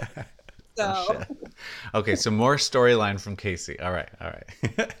 And she is. Oh So shit. Okay, so more storyline from Casey. All right, all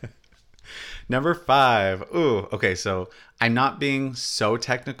right. Number 5. Ooh, okay, so I'm not being so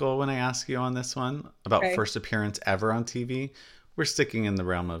technical when I ask you on this one about okay. first appearance ever on TV. We're sticking in the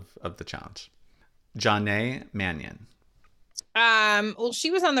realm of the challenge. Janae Mannion. Well,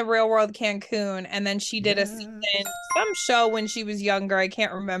 she was on the Real World Cancun, and then she did a season, Yes. some show when she was younger. I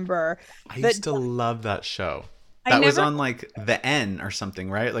can't remember. I That used to love that show. I That was never, on like the N or something,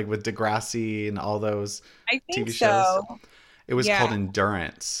 right? Like with Degrassi and all those I think TV shows. so. It was called Yeah,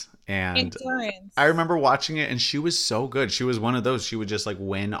 Endurance. And I endurance. remember watching it and she was so good. She was one of those. She would just like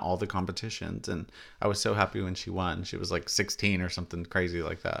win all the competitions. And I was so happy when she won. She was like 16 or something crazy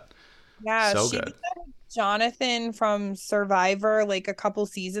like that. Yeah, So she good. did that with Jonathan from Survivor like a couple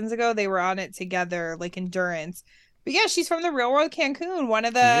seasons ago. They were on it together, like endurance. But yeah, she's from the Real World Cancun. One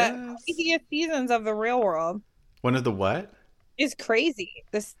of the Yes. craziest seasons of the Real World One of the what? is crazy.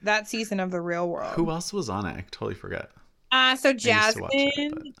 That season of the Real World. Who else was on it? I totally forget. So I used to watch it,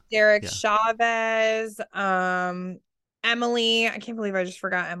 but Jasmine, Derek yeah. Chavez, Emily. I can't believe I just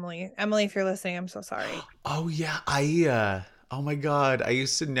forgot Emily. Emily, if you're listening, I'm so sorry. Oh yeah, Aya. Oh my God, I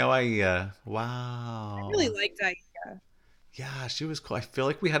used to know Aya. I really Wow. liked Aisha. Yeah, she was cool. I feel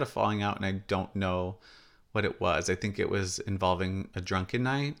like we had a falling out, and I don't know what it was. I think it was involving a drunken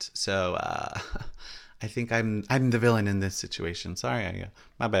night. So I think I'm the villain in this situation. Sorry, Aya.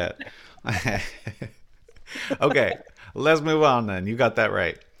 My bad. Okay, let's move on then. You got that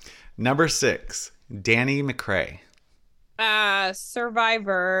right. Number 6, Danny McRae.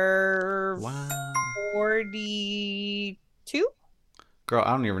 Survivor Wow. 42? Girl,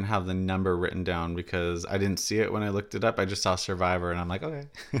 I don't even have the number written down because I didn't see it when I looked it up. I just saw Survivor and I'm like, okay.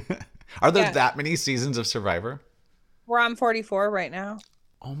 Are there Yeah, that many seasons of Survivor? we're on 44 right now.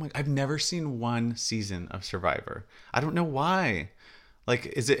 Oh my, I've never seen one season of Survivor. I don't know why. Like,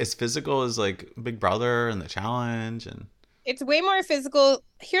 is it as physical as like Big Brother and The Challenge and It's way more physical.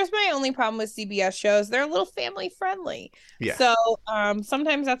 Here's my only problem with CBS shows. They're a little family friendly. yeah. So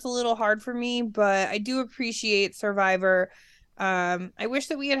sometimes that's a little hard for me, but I do appreciate Survivor. I wish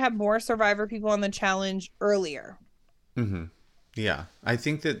that we had had more Survivor people on the challenge earlier. Mm-hmm. Yeah, I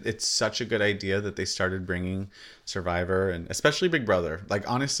think that it's such a good idea that they started bringing Survivor and especially Big Brother. Like,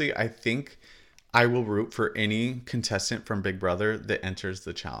 honestly, I think I will root for any contestant from Big Brother that enters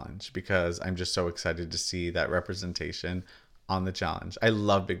the challenge because I'm just so excited to see that representation on the challenge. I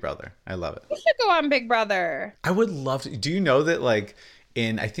love Big Brother. I love it. We should go on Big Brother. I would love to. Do you know that, like,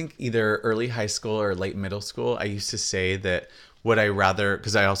 in I think either early high school or late middle school, I used to say that would I rather,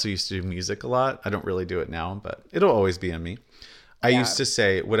 because I also used to do music a lot. I don't really do it now, but it'll always be in me. I Yeah. used to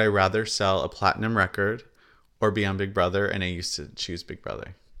say, would I rather sell a platinum record or be on Big Brother? And I used to choose Big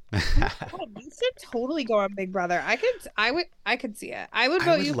Brother. Oh, you should totally go on Big Brother. I could see it. I would I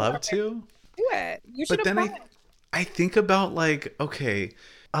vote would you for love it. to, Do it. You should but then apply. I think about like, okay,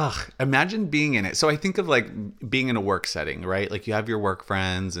 imagine being in it. So I think of like being in a work setting, right? Like you have your work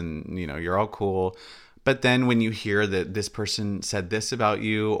friends and you're all cool. But then when you hear that this person said this about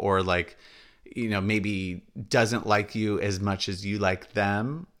you or like, maybe doesn't like you as much as you like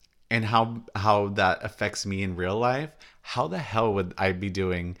them and how that affects me in real life, how the hell would I be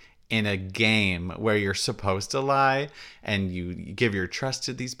doing in a game where you're supposed to lie and you give your trust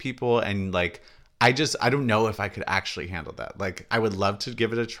to these people and like I don't know if I could actually handle that. Like I would love to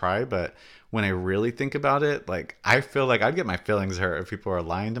give it a try, but when I really think about it, like I feel like I'd get my feelings hurt if people are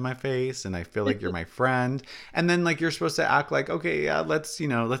lying to my face and I feel like you're my friend and then like you're supposed to act like, okay, yeah, let's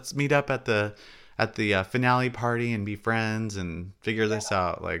meet up at the finale party and be friends and figure this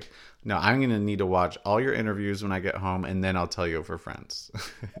out. Like no, I'm going to need to watch all your interviews when I get home and then I'll tell you if we're friends.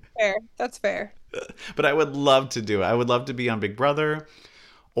 Fair. That's fair. But I would love to do it. I would love to be on Big Brother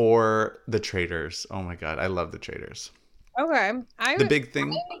or The Traders. Oh my god, I love The Traders. Okay. The big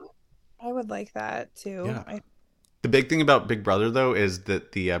thing, I would like that too. yeah. The big thing about Big Brother though is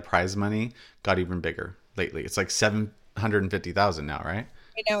that the prize money got even bigger lately. It's like 750,000 now, right?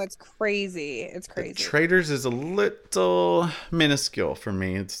 I know it's crazy. It's The crazy. Traders is a little minuscule for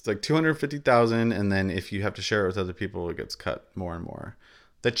me. It's like 250,000 and then if you have to share it with other people it gets cut more and more.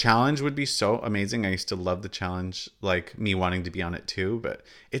 The challenge would be so amazing. I used to love the challenge, like me wanting to be on it too, but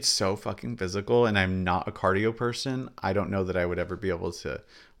it's so fucking physical and I'm not a cardio person. I don't know that I would ever be able to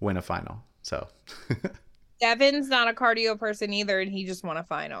win a final. So, Devin's not a cardio person either, and he just won a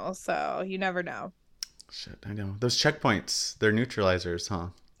final, so you never know. shit, I know. Those checkpoints, they're neutralizers, huh?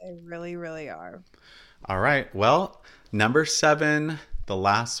 They really, really are. All right. Well, number 7, the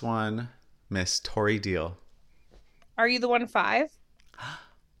last one, Miss Tori Deal. Are you the one 5?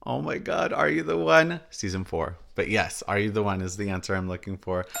 Oh my God, Are You the One? Season 4. But yes, Are You the One is the answer I'm looking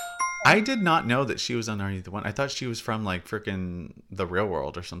for. I did not know that she was on Are You the One. I thought she was from like freaking The Real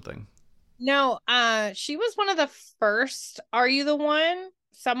World or something. No, she was one of the first. Are you the one?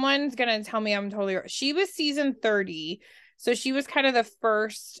 Someone's gonna tell me I'm totally right. She was season 30, so she was kind of the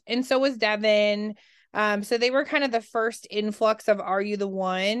first, and so was Devin. So they were kind of the first influx of Are You the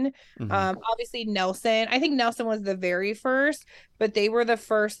One? Obviously Nelson. I think Nelson was the very first, but they were the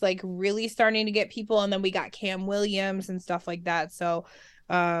first, like really starting to get people, and then we got Cam Williams and stuff like that. So,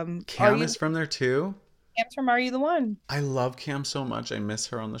 Cam is from there too. Cam's from Are You the One? I love Cam so much. I miss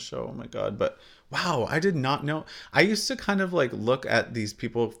her on the show. Oh my God. But wow, I did not know. I used to kind of like look at these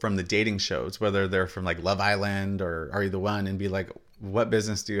people from the dating shows, whether they're from like Love Island or Are You the One, and be like, what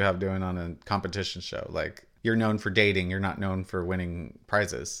business do you have doing on a competition show? Like, you're known for dating, you're not known for winning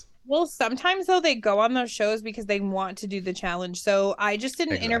prizes. Well, sometimes though they go on those shows because they want to do the challenge. So I just did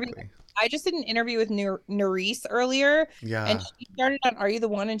an interview. Exactly. I just did an interview with Nerese earlier, and Yeah, she started on Are You the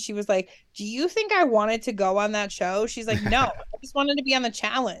One? And she was like, "Do you think I wanted to go on that show?" She's like, "No, I just wanted to be on the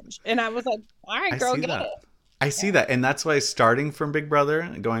challenge." And I was like, "All right, I girl, see get that. it." I see Yeah. that. And that's why starting from Big Brother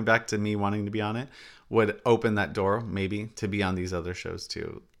and going back to me wanting to be on it would open that door maybe to be on these other shows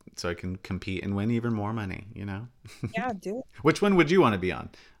too. So I can compete and win even more money, you know? Yeah, do it. Which one would you want to be on?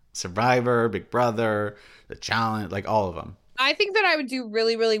 Survivor, Big Brother, The Challenge, like all of them. I think that I would do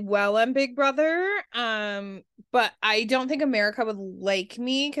really, really well on Big Brother. But I don't think America would like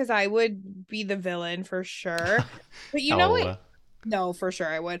me because I would be the villain for sure. But you know what? Oh, No, for sure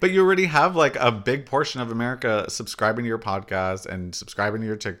I would. But you already have like a big portion of America subscribing to your podcast and subscribing to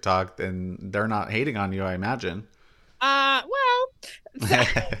your TikTok, and they're not hating on you, I imagine. Well,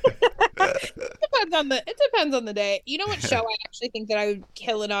 it depends on the day. You know what show I actually think that I would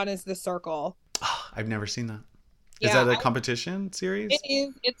kill it on is The Circle. I've never seen that. Is Yeah, that a competition series? it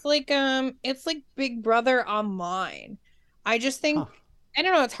is. It's like Big Brother online. I just Huh. think I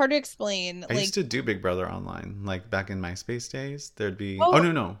don't know. It's hard to explain. I Like, used to do Big Brother online, like back in MySpace days. There'd be oh,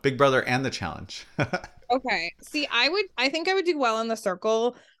 no, Big Brother and the challenge. okay. See, I think I would do well in The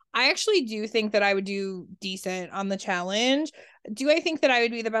Circle. I actually do think that I would do decent on the challenge. Do I think that I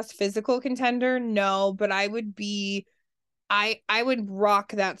would be the best physical contender? No, but I would be I would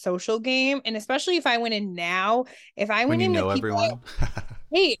rock that social game, and especially if I went in now, if I When went you in with know people everyone.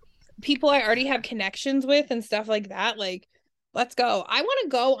 hey, people I already have connections with and stuff like that, like let's go. I want to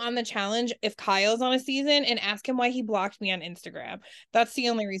go on the challenge if Kyle's on a season and ask him why he blocked me on Instagram. That's the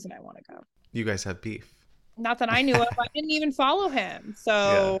only reason I want to go. You guys have beef. Not that I knew of. I didn't even follow him. Yeah.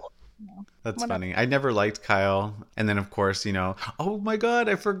 So, you know, That's whatever. funny. I never liked Kyle. And then, of course, oh my God,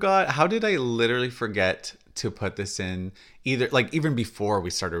 I forgot. How did I literally forget to put this in? Either, like, even before we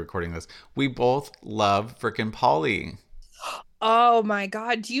started recording this, we both love freaking Polly. Oh my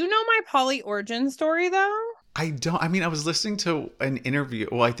God. Do you know my Polly origin story though? I mean, I was listening to an interview.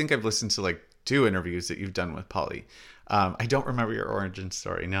 Well, I think I've listened to like 2 interviews that you've done with Polly. I don't remember your origin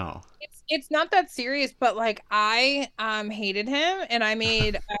story. No. It's not that serious, but like I hated him and I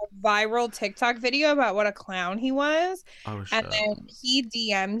made a viral TikTok video about what a clown he was. Oh, And shit. then he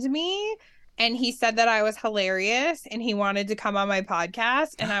DM'd me and he said that I was hilarious and he wanted to come on my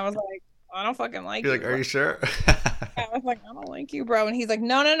podcast. And I was like, I don't fucking like You're you, like, are bro. you sure? I was like, I don't like you, bro. And he's like,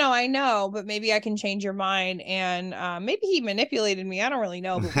 no, no, no, I know, but maybe I can change your mind. And maybe he manipulated me. I don't really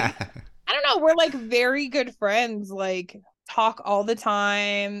know, but I don't know. We're like very good friends, like talk all the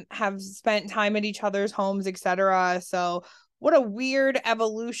time, have spent time at each other's homes, etc. So what a weird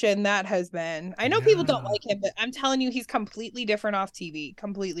evolution that has been. I know people don't Yeah. like him, but I'm telling you, he's completely different off TV.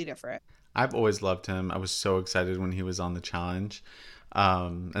 Completely different. I've always loved him. I was so excited when he was on the challenge.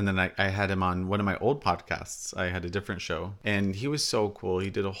 And then I had him on one of my old podcasts. I had a different show, and he was so cool. He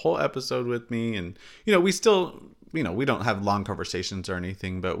did a whole episode with me, and we still, we don't have long conversations or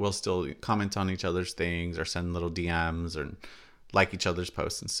anything, but we'll still comment on each other's things or send little DMs or like each other's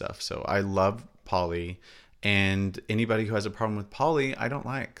posts and stuff. So I love Polly, and anybody who has a problem with Polly, I don't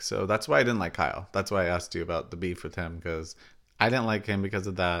like. So that's why I didn't like Kyle. That's why I asked you about the beef with him, because I didn't like him because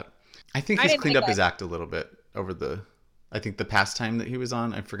of that. I think I he's didn't cleaned like up his that. act a little bit over I think the past time that he was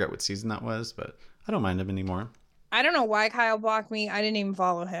on. I forget what season that was, but I don't mind him anymore. I don't know why Kyle blocked me. I didn't even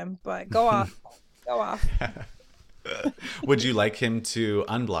follow him, but go off. Go off. Would you like him to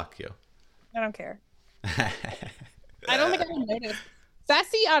unblock you? I don't care. I don't think I even noticed.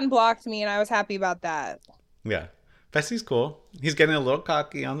 Fessy unblocked me and I was happy about that. Yeah. Fessy's cool. He's getting a little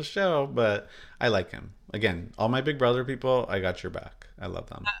cocky on the show, but I like him. Again, all my Big Brother people, I got your back. I love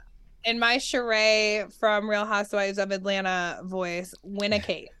them. In my Sheree from Real Housewives of Atlanta voice, win a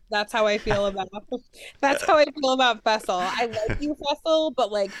case. That's how I feel about that's how I feel about Fessel. I like you, Fessel,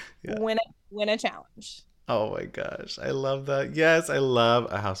 but like Yeah. win a challenge. Oh my gosh. I love that. Yes, I love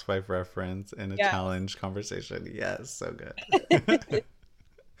a housewife reference and a Yeah. challenge conversation. Yes, so good.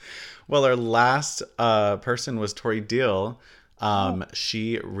 Well, our last person was Tori Deal.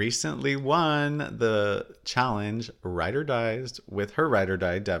 She recently won the challenge Ride or Dies with her Ride or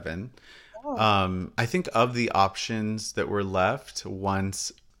Die, Devin. Oh. I think of the options that were left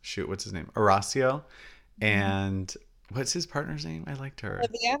once, shoot, what's his name? Horacio. And what's his partner's name? I liked her.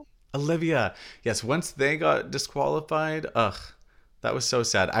 Olivia? Olivia. Yes, once they got disqualified, ugh, that was so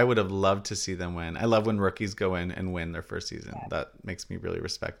sad. I would have loved to see them win. I love when rookies go in and win their first season. That makes me really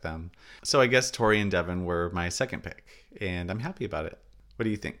respect them. So I guess Tori and Devin were my second pick, and I'm happy about it. What do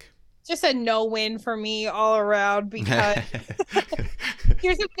you think? Just a no win for me all around because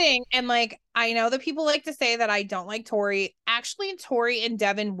here's the thing, and like I know that people like to say that I don't like Tori. Actually, Tori and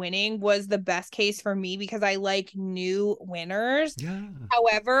Devin winning was the best case for me because I like new winners. Yeah.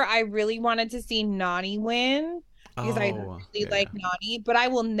 However, I really wanted to see Nani win because I Oh, really like Nani, but I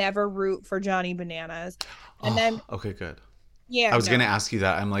will never root for Johnny Bananas. And then okay, good. yeah, I was no. gonna ask you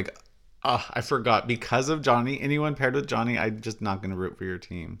that. I'm like, oh, I forgot. Because of Johnny, anyone paired with Johnny, I'm just not gonna root for your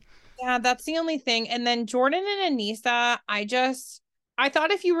team. Yeah, that's the only thing. And then Jordan and Anissa, I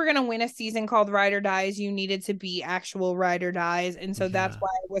thought if you were gonna win a season called Ride or Dies, you needed to be actual Ride or Dies. And so that's Yeah. why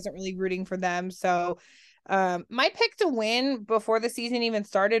I wasn't really rooting for them. So my pick to win before the season even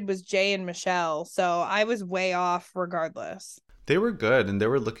started was Jay and Michelle. So I was way off regardless. They were good and they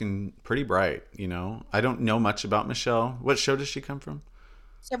were looking pretty bright, you know. I don't know much about Michelle. What show does she come from?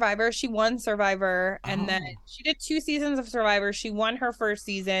 Survivor. She won Survivor, and then Oh, she did 2 seasons of Survivor. She won her first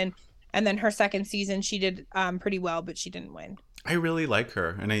season, and then her second season she did pretty well, but she didn't win. I really like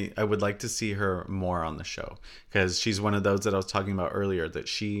her, and I would like to see her more on the show because she's one of those that I was talking about earlier that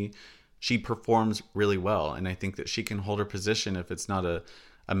she performs really well, and I think that she can hold her position if it's not a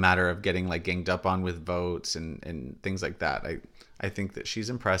matter of getting like ganged up on with votes and things like that. I think that she's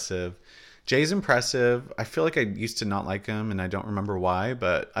impressive. Jay's impressive. I feel like I used to not like him, and I don't remember why,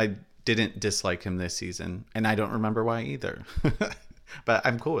 but I didn't dislike him this season, and I don't remember why either. But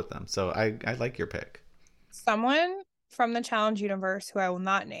I'm cool with them, so I like your pick. Someone from the Challenge universe, who I will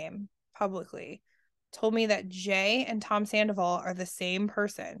not name publicly, told me that Jay and Tom Sandoval are the same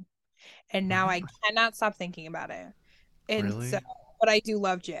person, and now I cannot stop thinking about it. And so, Really? but I do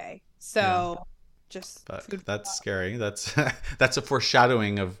love Jay, Yeah. so just But food for that's thought. scary. That's that's a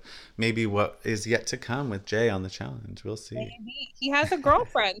foreshadowing of maybe what is yet to come with Jay on the challenge. We'll see. Maybe he has a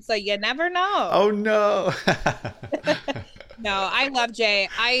girlfriend, so you never know. Oh no. No, I love Jay.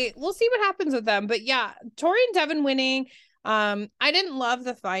 We'll see what happens with them. But yeah, Tori and Devin winning. I didn't love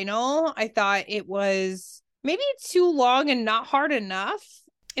the final. I thought it was maybe too long and not hard enough,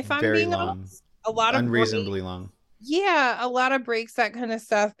 if I'm Very being long. honest. A lot of breaks. Unreasonably long. Yeah, a lot of breaks, that kind of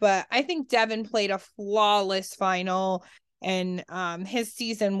stuff. But I think Devin played a flawless final, and his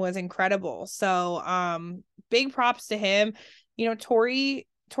season was incredible. So big props to him. You know, Tori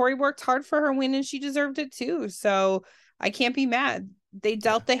worked hard for her win and she deserved it too. So I can't be mad. They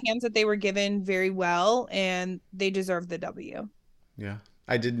Yeah. dealt the hands that they were given very well, and they deserve the W. Yeah.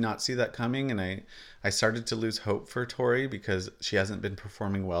 I did not see that coming, and I started to lose hope for Tori because she hasn't been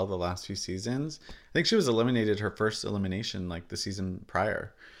performing well the last few seasons. I think she was eliminated her first elimination like the season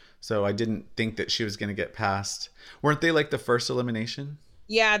prior. So I didn't think that she was going to get past. Weren't they like the first elimination?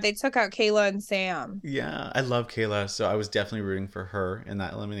 Yeah, they took out Kayla and Sam. Yeah, I love Kayla, so I was definitely rooting for her in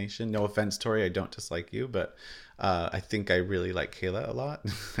that elimination. No offense, Tori, I don't dislike you, but I think I really like Kayla a lot,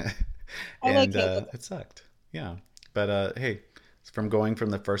 I like and Kayla. it sucked. Yeah, but hey, from going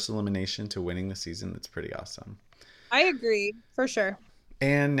from the first elimination to winning the season, that's pretty awesome. I agree for sure.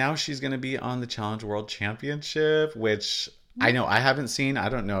 And now she's going to be on the Challenge World Championship, which I know I haven't seen. I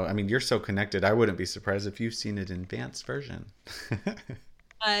don't know. I mean, you're so connected. I wouldn't be surprised if you've seen it in advanced version.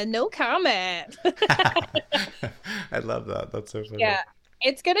 No comment. I love that. That's so funny. Yeah,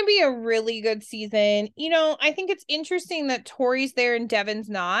 it's going to be a really good season. You know, I think it's interesting that Tori's there and Devin's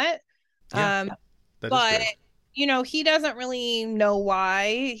not. Yeah, Um, that is but true. you know, he doesn't really know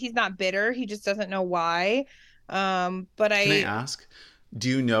why. He's not bitter. He just doesn't know why. But Can I I ask, do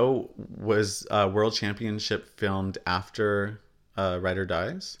you know, was World Championship filmed after Ryder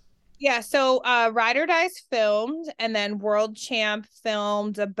Dies? Yeah, so Ride or Dies filmed, and then World Champ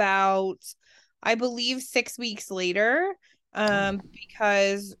filmed about, I believe, 6 weeks later. Oh,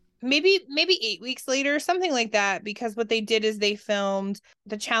 Because maybe 8 weeks later, something like that. Because what they did is they filmed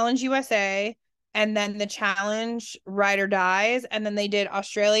the Challenge USA and then the Challenge Ride or Dies, and then they did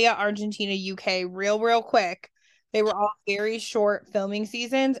Australia, Argentina, UK real quick. They were all very short filming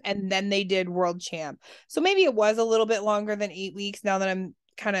seasons, and then they did World Champ. So maybe it was a little bit longer than 8 weeks now that I'm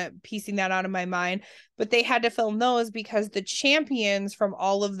kind of piecing that out of my mind, but they had to film those because the champions from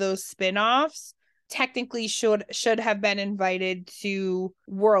all of those spin-offs technically should have been invited to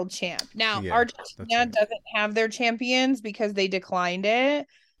World Champ. Now yeah, that's Argentina right. doesn't have their champions because they declined it.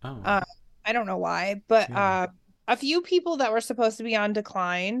 Oh, uh, I don't know why, but yeah, a few people that were supposed to be on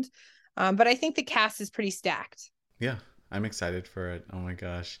declined. But I think the cast is pretty stacked. yeah. I'm excited for it. Oh my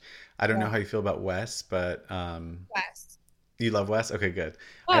gosh. I don't know Yeah. how you feel about Wes, but West. you love Wes? Okay, good.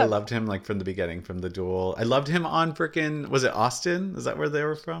 I Oh, loved him like from the beginning, from the duel. I loved him on freaking, was it Austin? Is that where they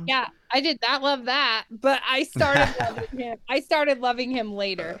were from? yeah, I did not love that, but I started loving him. I started loving him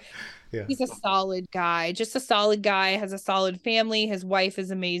later. Yeah. He's a solid guy, just a solid guy, has a solid family. His wife is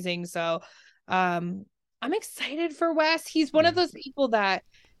amazing. So I'm excited for Wes. He's one Yeah. of those people that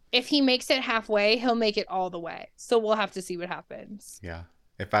if he makes it halfway, he'll make it all the way. So we'll have to see what happens. Yeah.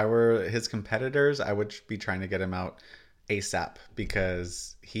 If I were his competitors, I would be trying to get him out ASAP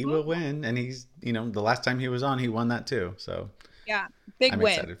because he will win. And he's, the last time he was on, he won that too. So Yeah, big I'm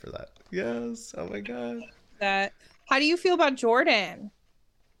win. excited for that. Yes. Oh my God. That. How do you feel about Jordan?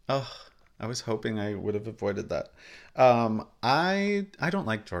 Oh, I was hoping I would have avoided that. I don't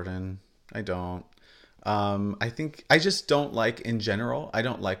like Jordan. I don't. I think I just don't like in general. I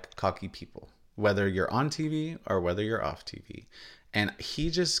don't like cocky people, whether you're on TV or whether you're off TV. And he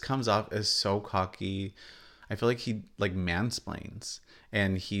just comes off as so cocky. I feel like he like mansplains,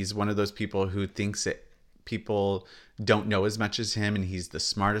 and he's one of those people who thinks it people don't know as much as him and he's the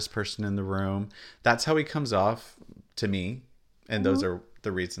smartest person in the room. That's how he comes off to me. And those are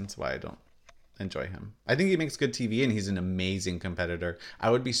the reasons why I don't enjoy him. I think he makes good TV and he's an amazing competitor. I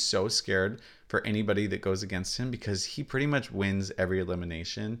would be so scared for anybody that goes against him because he pretty much wins every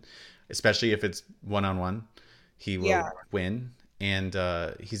elimination, especially if it's one-on-one. He will win. And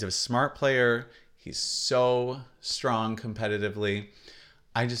he's a smart player. He's so strong competitively.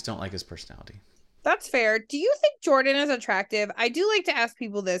 I just don't like his personality. That's fair. Do you think Jordan is attractive? I do like to ask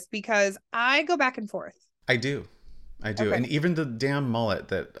people this because I go back and forth. I do. Okay. And even the damn mullet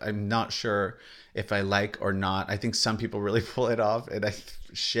that I'm not sure if I like or not. I think some people really pull it off. And I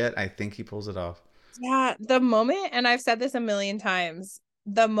think he pulls it off. Yeah, the moment, and I've said this a million times,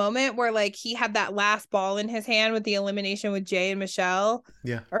 the moment where like he had that last ball in his hand with the elimination with Jay and Michelle.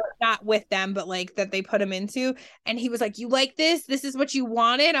 Yeah. Or not with them, but like that they put him into. And he was like, "You like this? This is what you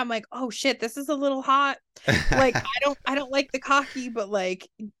wanted?" I'm like, "Oh shit, this is a little hot." Like I don't like the cocky, but like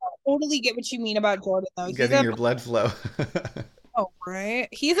I totally get what you mean about Jordan though. Getting your blood flow. Oh, right.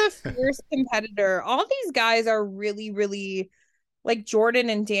 He's a fierce competitor. All these guys are really, really like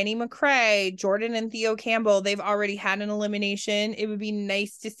Jordan and Danny McRae, Jordan and Theo Campbell. They've already had an elimination. It would be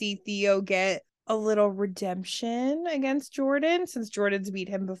nice to see Theo get a little redemption against Jordan since Jordan's beat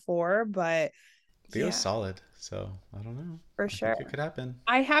him before, but Theo's solid, so I don't know. For sure. It could happen.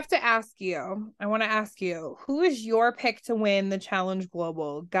 I have to ask you, I want to ask you, who is your pick to win the Challenge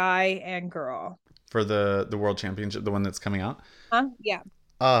Global, guy and girl? For the World Championship, the one that's coming out? Yeah.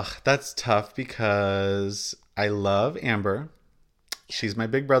 Ugh, that's tough because I love Amber. She's my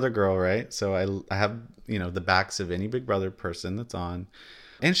Big Brother girl, right? So I have, the backs of any Big Brother person that's on.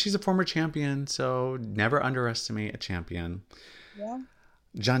 And she's a former champion, so never underestimate a champion. Yeah.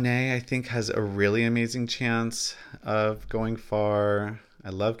 Janae, I think, has a really amazing chance of going far. I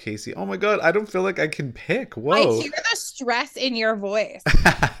love Casey. Oh my God, I don't feel like I can pick. Whoa. I hear the stress in your voice.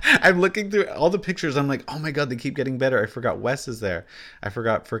 I'm looking through all the pictures. I'm like, oh my God, they keep getting better. I forgot Wes is there. I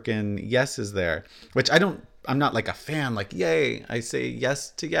forgot freaking Yes is there, which I'm not like a fan, like, yay. I say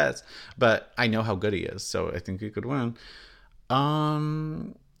yes to Yes, but I know how good he is. So I think he could win.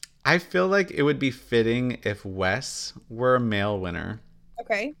 I feel like it would be fitting if Wes were a male winner.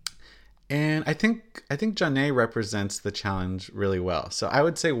 Okay. And I think Janae represents the challenge really well. So I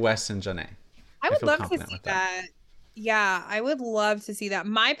would say Wes and Janae. I would love to see that. Yeah, I would love to see that.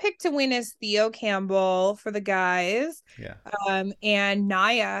 My pick to win is Theo Campbell for the guys. Yeah. And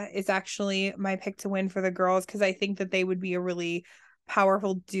Naya is actually my pick to win for the girls because I think that they would be a really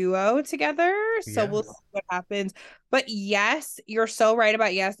powerful duo together. So we'll see what happens. But yes, you're so right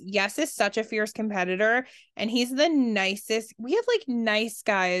about Yes. Yes is such a fierce competitor and he's the nicest. We have like nice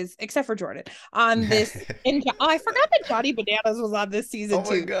guys, except for Jordan, on this. I forgot that Johnny Bananas was on this season too.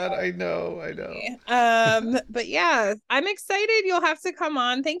 Oh my God, I know. But yeah, I'm excited. You'll have to come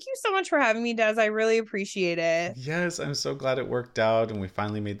on. Thank you so much for having me, Des. I really appreciate it. Yes, I'm so glad it worked out and we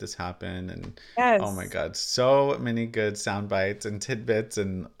finally made this happen. And oh my God, so many good sound bites and tidbits,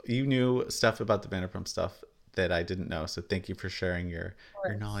 and you knew stuff about the Vanderpump stuff that I didn't know. So thank you for sharing your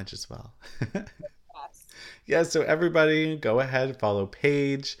knowledge as well. Yeah, so everybody go ahead, follow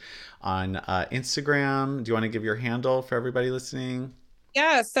Paige on Instagram. Do you want to give your handle for everybody listening?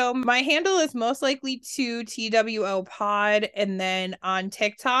 Yeah, so my handle is most likely to TWO pod. And then on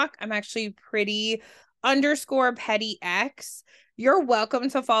TikTok, I'm actually pretty _pettyx. You're welcome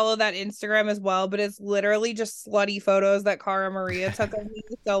to follow that Instagram as well, but it's literally just slutty photos that Cara Maria took of me.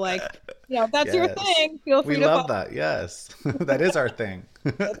 So like, if that's your thing, feel free to follow. We love that. Yes. That is our thing.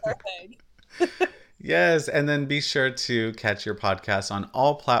 That's our thing. Yes. And then be sure to catch your podcast on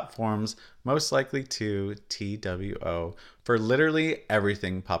all platforms, most likely to TWO, for literally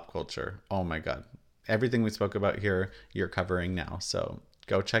everything pop culture. Oh my God. Everything we spoke about here, you're covering now. So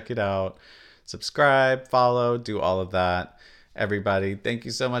go check it out. Subscribe, follow, do all of that. Everybody, thank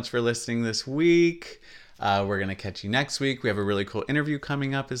you so much for listening this week. We're going to catch you next week. We have a really cool interview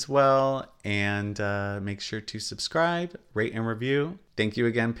coming up as well. And make sure to subscribe, rate, and review. Thank you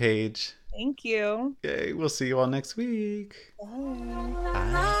again, Paige. Thank you. Yay, we'll see you all next week. Bye.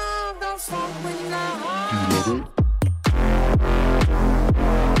 Bye.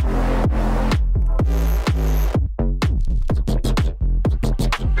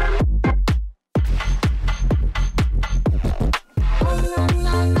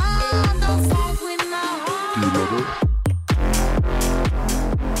 You love it?